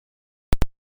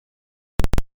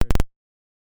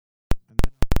 And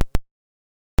then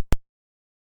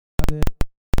about it.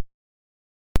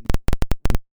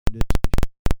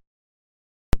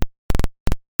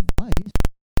 Advice.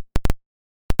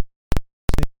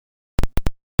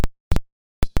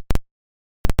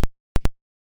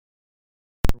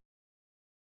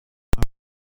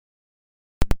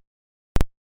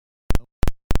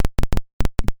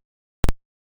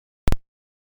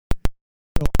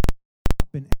 So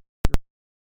I've been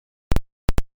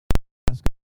asked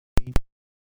me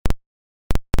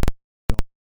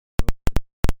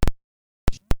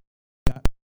that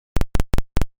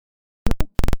we'll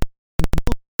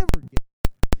never get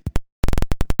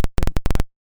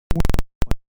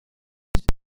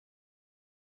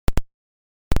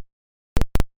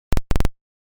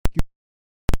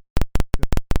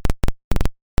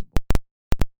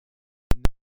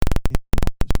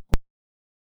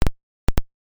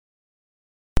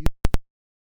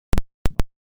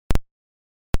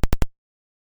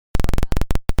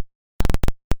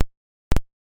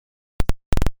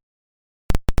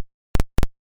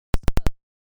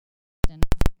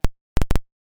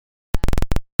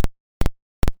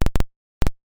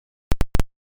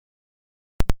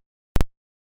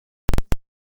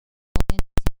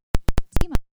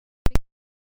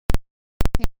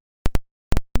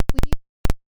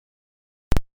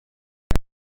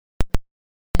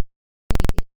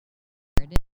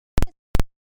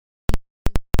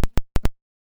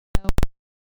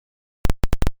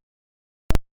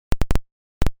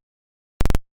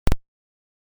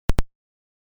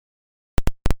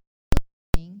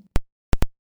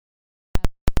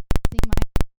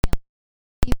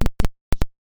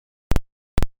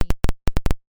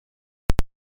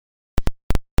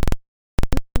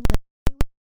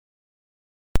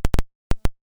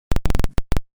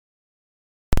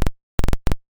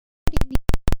everybody in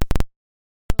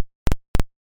Indiana,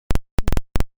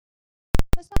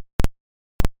 that's not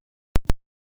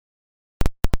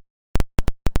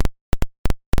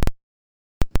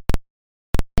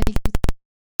and he gives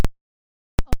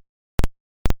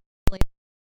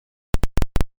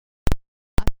really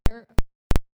there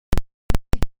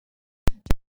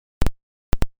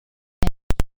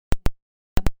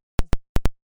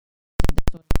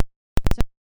so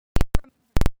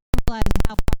realize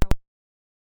how far away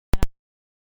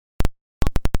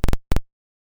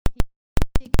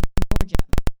he in Georgia.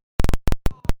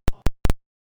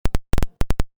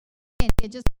 And he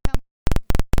had just come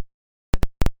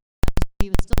he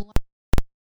was still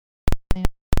learning.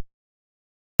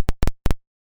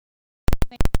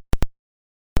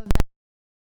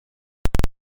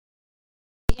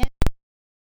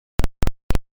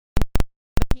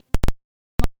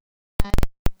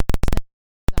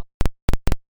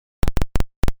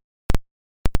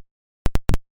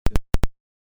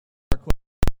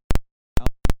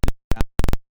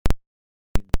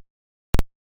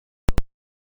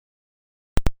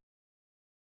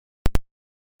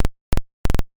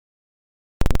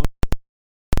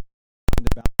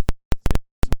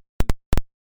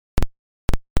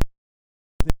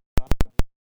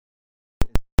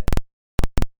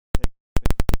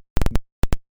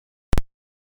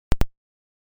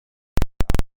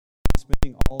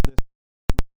 Spending all this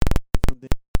away from them.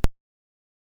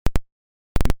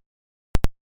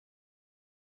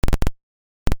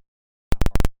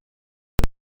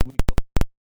 We go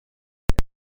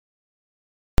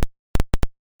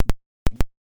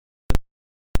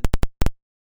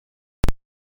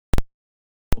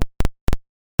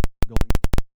going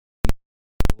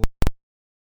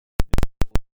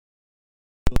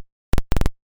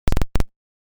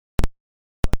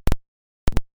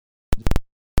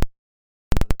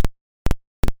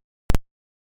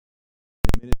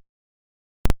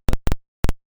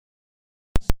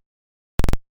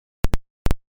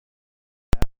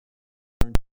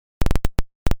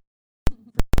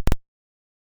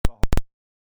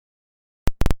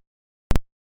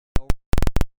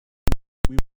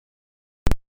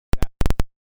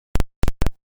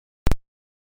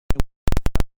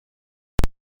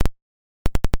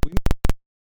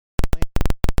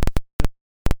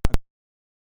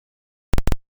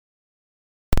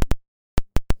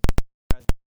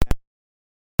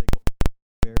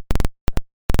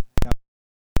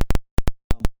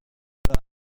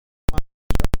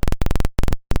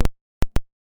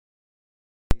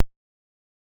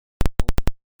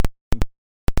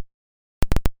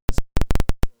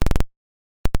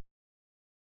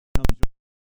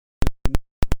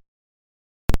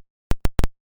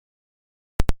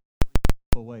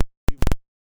away.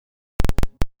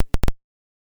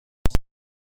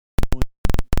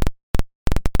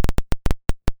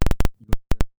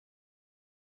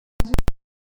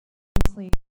 Honestly,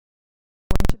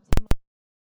 worships him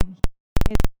and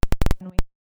kids and we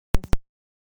just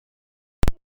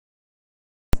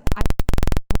I just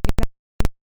talking about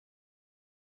kids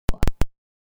for this.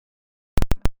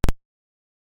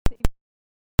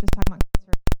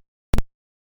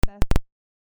 I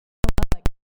love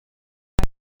like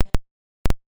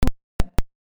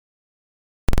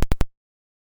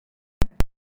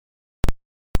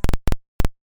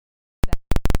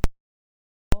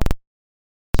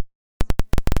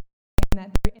and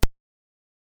that there is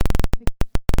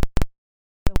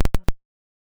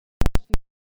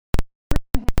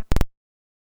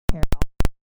Carol.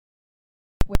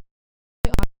 With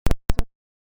the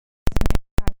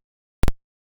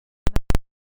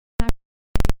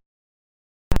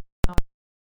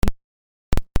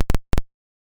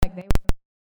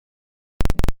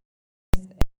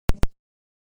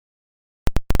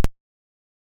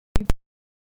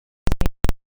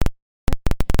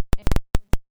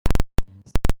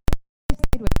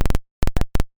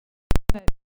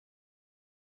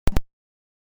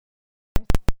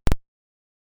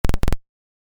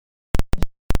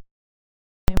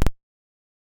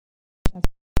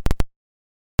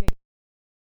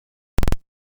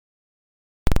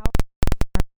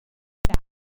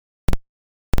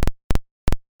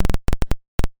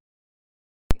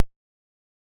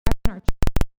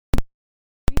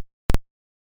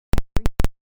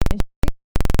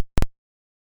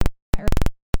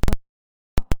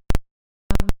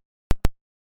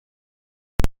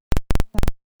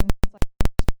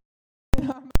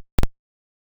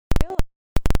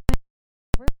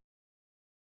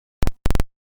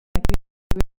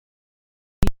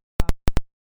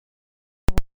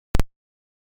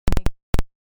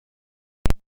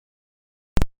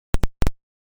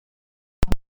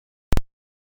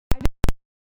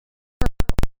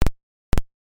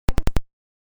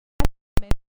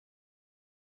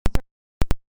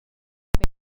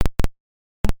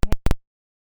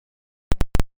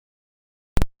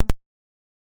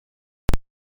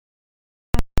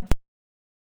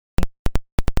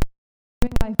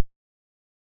living life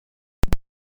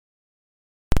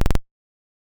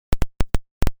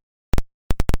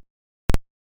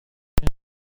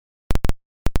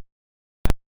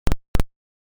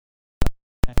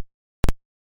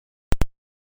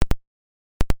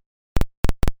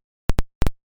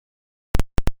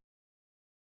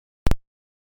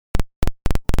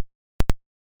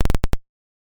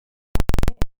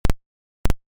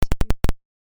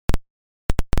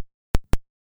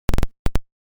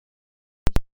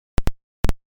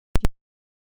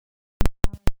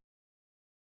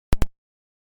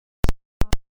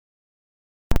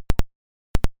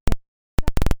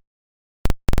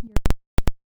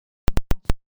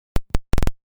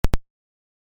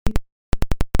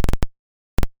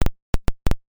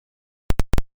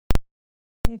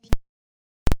if you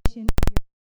vision of your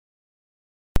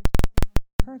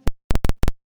perfect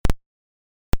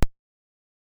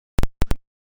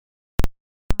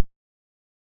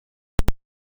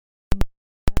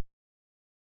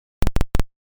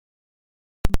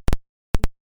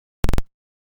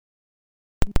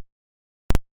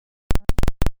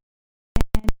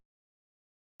and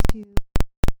to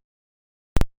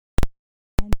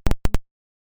and when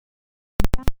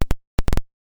done,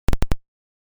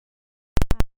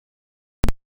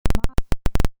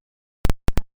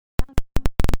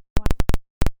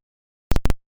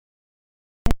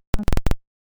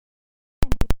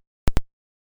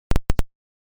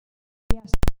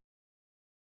 yes,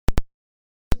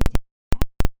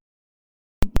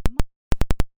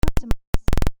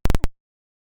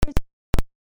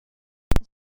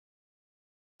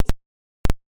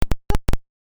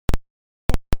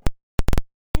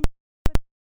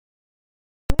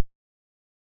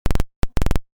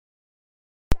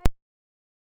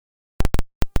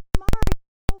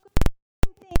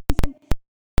 things and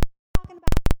talking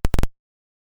about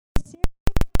serious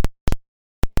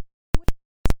with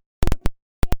your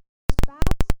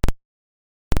spouse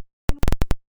and them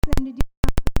to do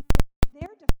something that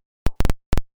their default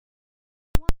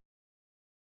is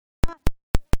not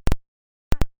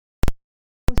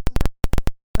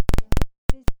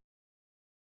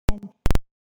and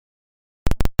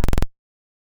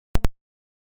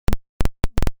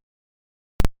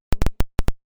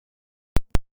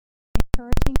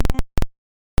encouraging them,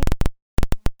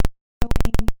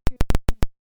 showing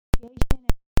true appreciation.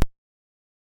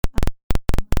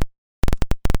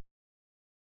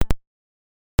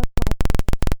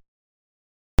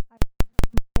 I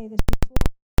say this before.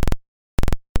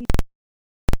 She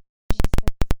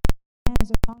said, "Man is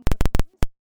a conqueror.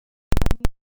 When you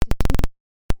succeed,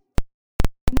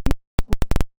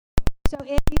 so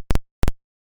if you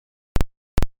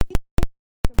you're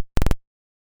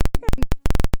going to be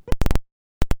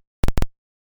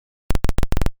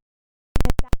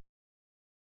that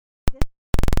this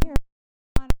here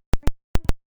on like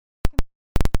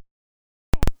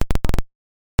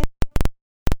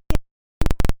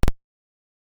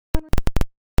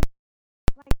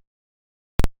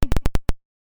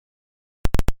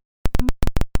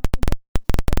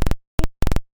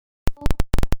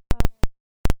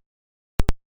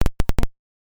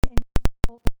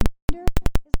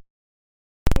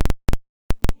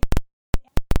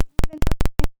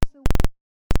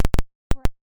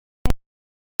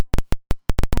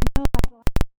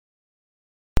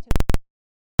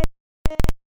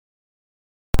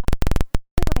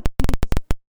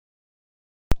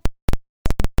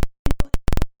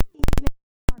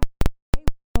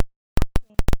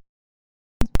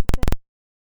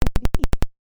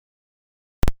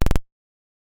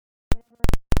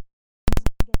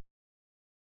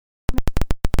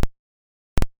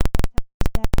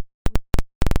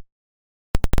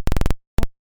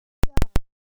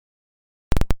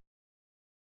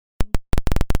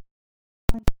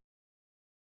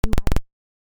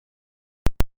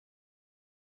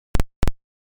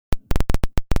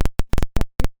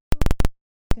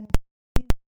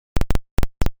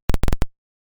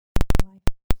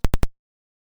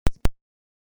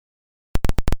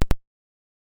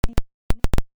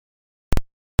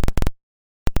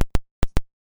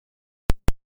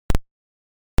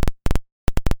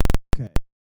Okay.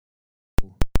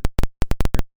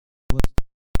 Let's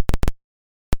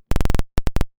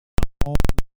all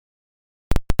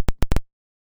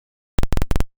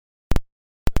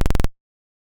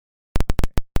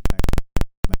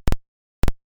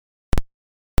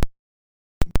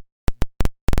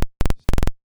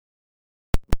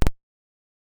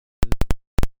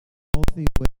healthy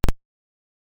with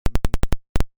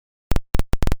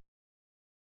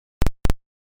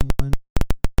someone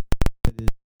that is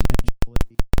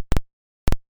potentially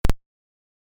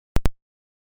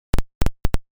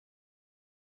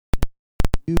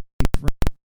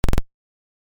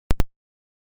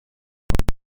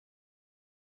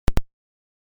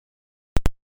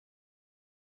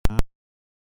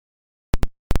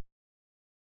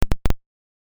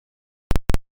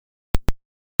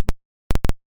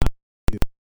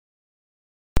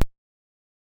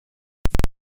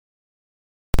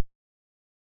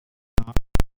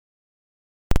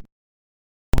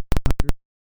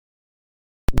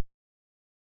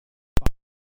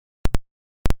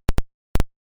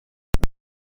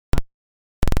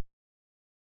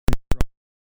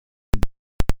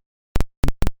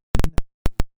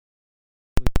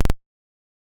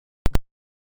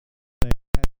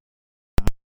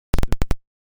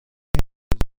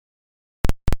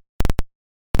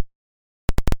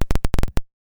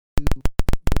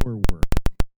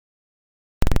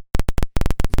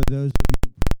those of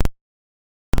you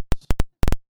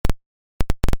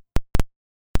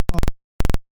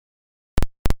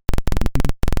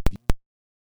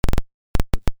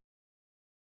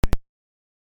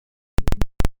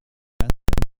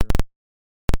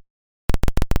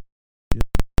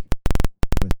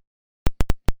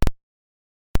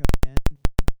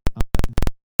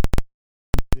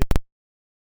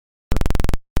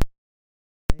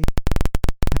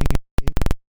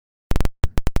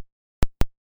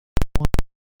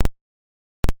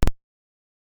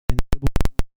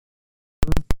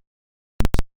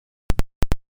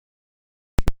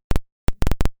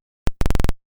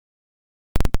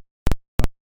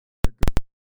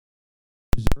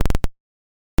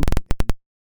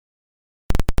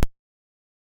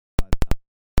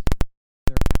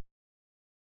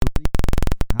house,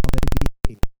 how they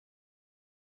behave.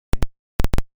 And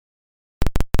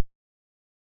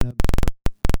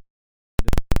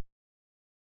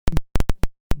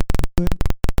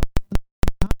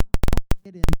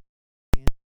get in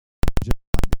just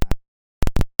like that.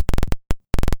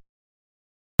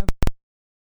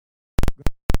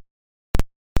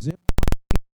 Zip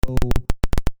go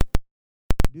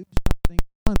do something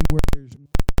fun where there's again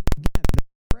no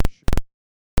pressure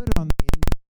put on the end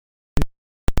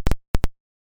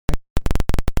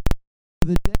of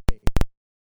the day.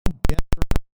 Get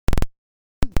around.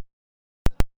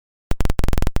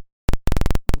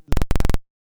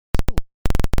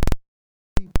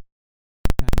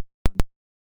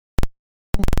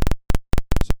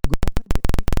 So go on a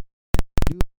date and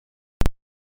do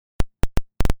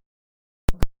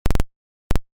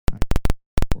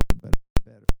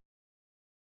better.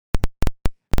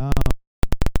 Guys,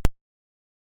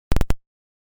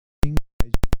 you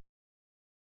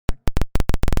man.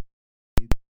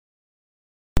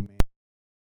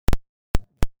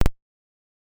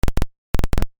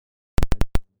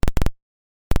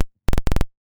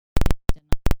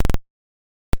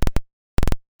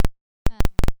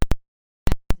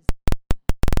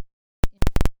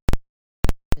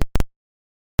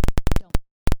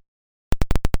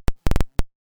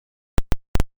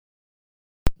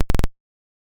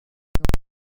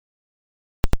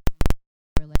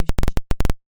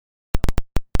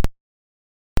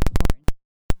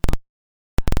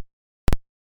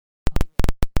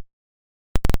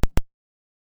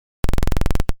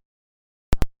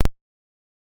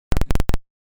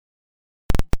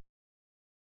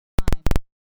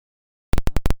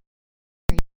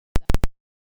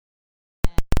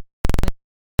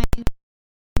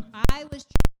 I was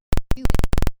trying to do it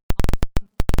on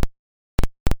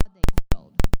the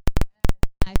field,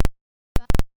 and God they failed. I got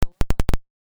so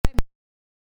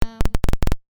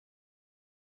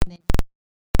and then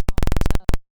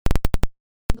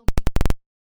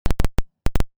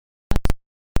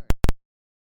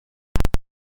so single people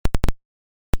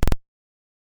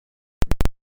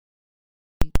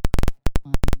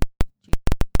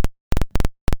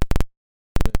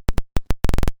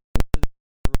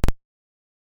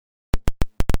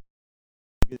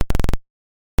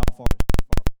How far is too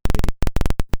far away?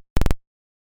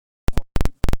 How far is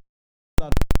too far?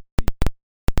 Not you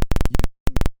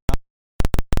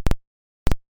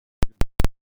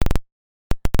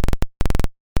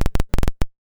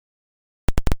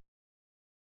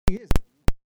can is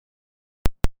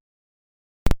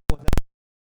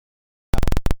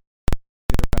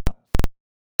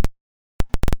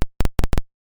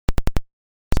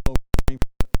so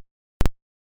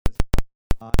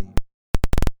body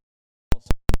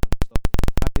also not so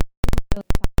Really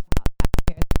talk about that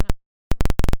here. It's kind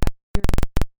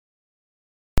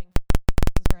of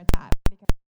where it's at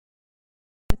because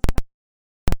it's about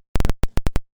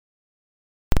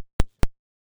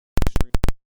extreme.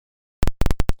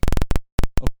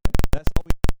 Okay, that's all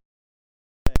we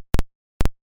say.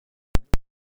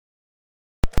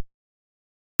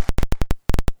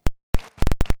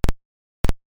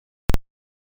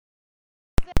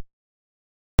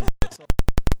 So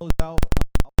close out.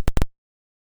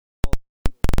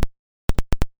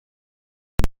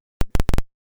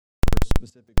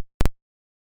 Specific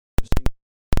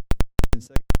in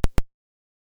second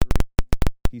 3,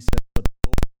 he said, but the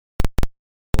Lord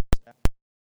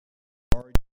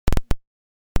already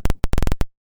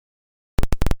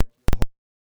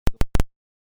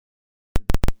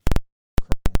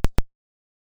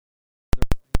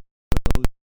those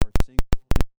who are single,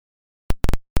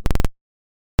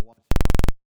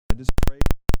 I just pray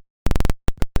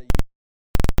that you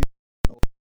know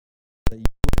that you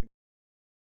would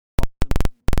cause them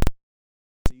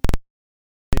to see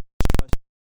trust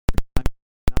time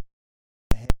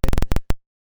ahead to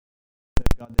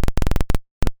God.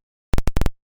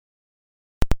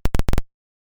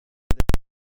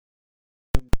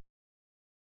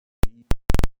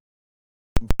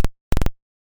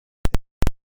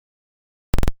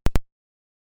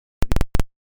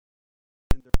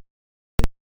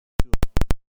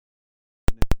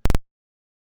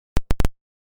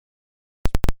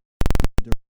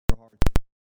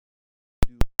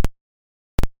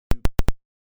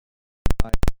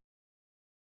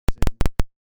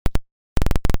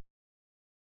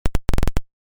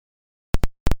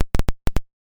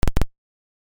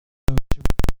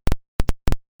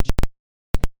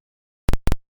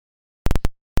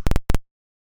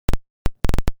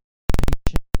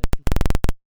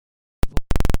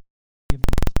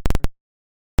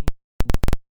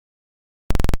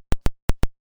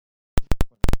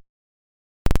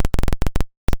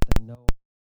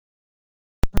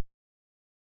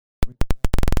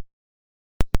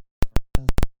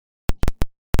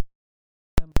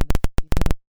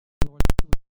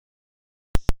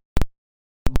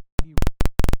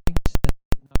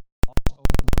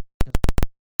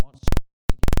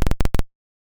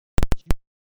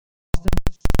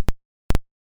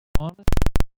 honestly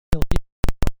feel even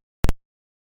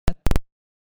that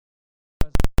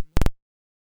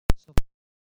so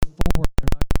forward,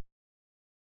 they're not going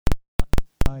to be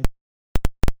blindsided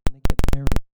when they get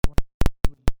married. They want to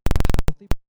do a healthy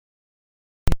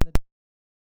in the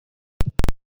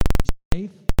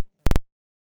safe,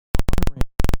 honoring,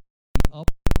 the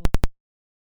upbuilding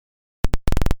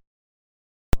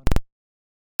of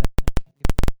you.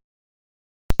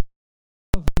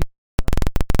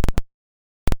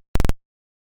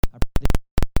 I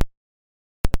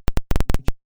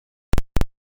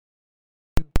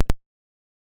really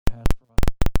has for us.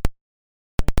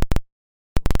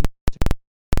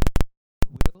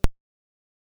 Will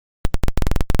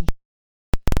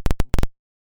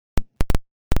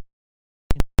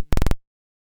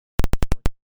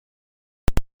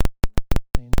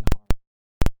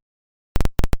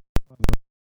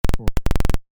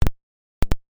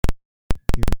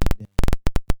here today.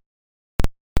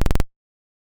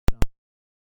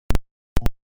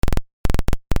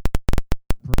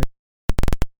 Pray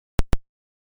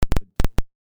would communicate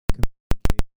and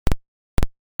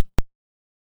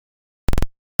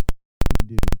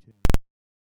do to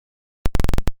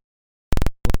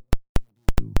what you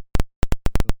do.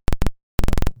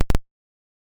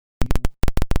 Excited.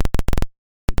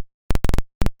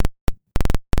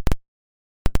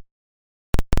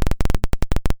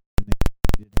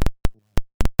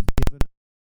 You've given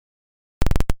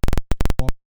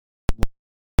walk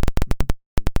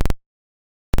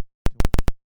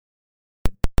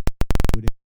would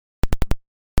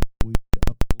we would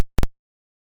uphold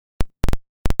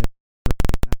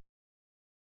recognize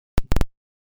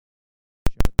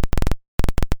each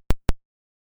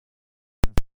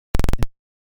other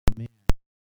and man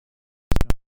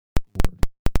stone forward.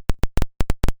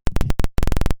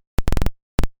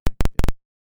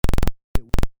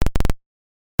 Take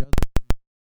that we each other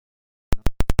not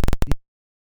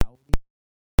reality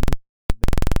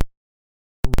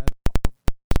or rather offer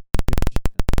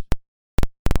suggestions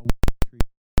how we can treat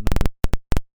one another better.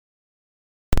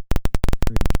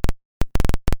 Encourage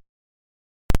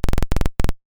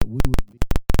that we would be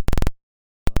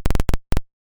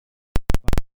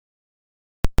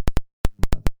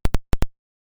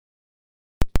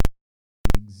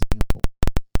the example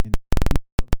and how you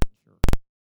love the church.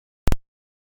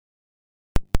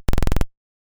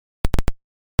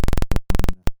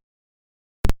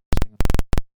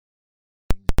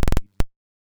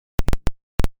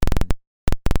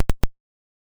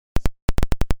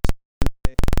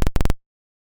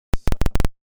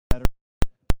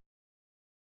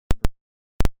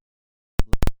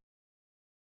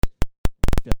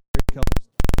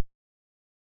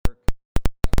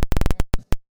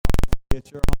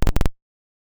 Get your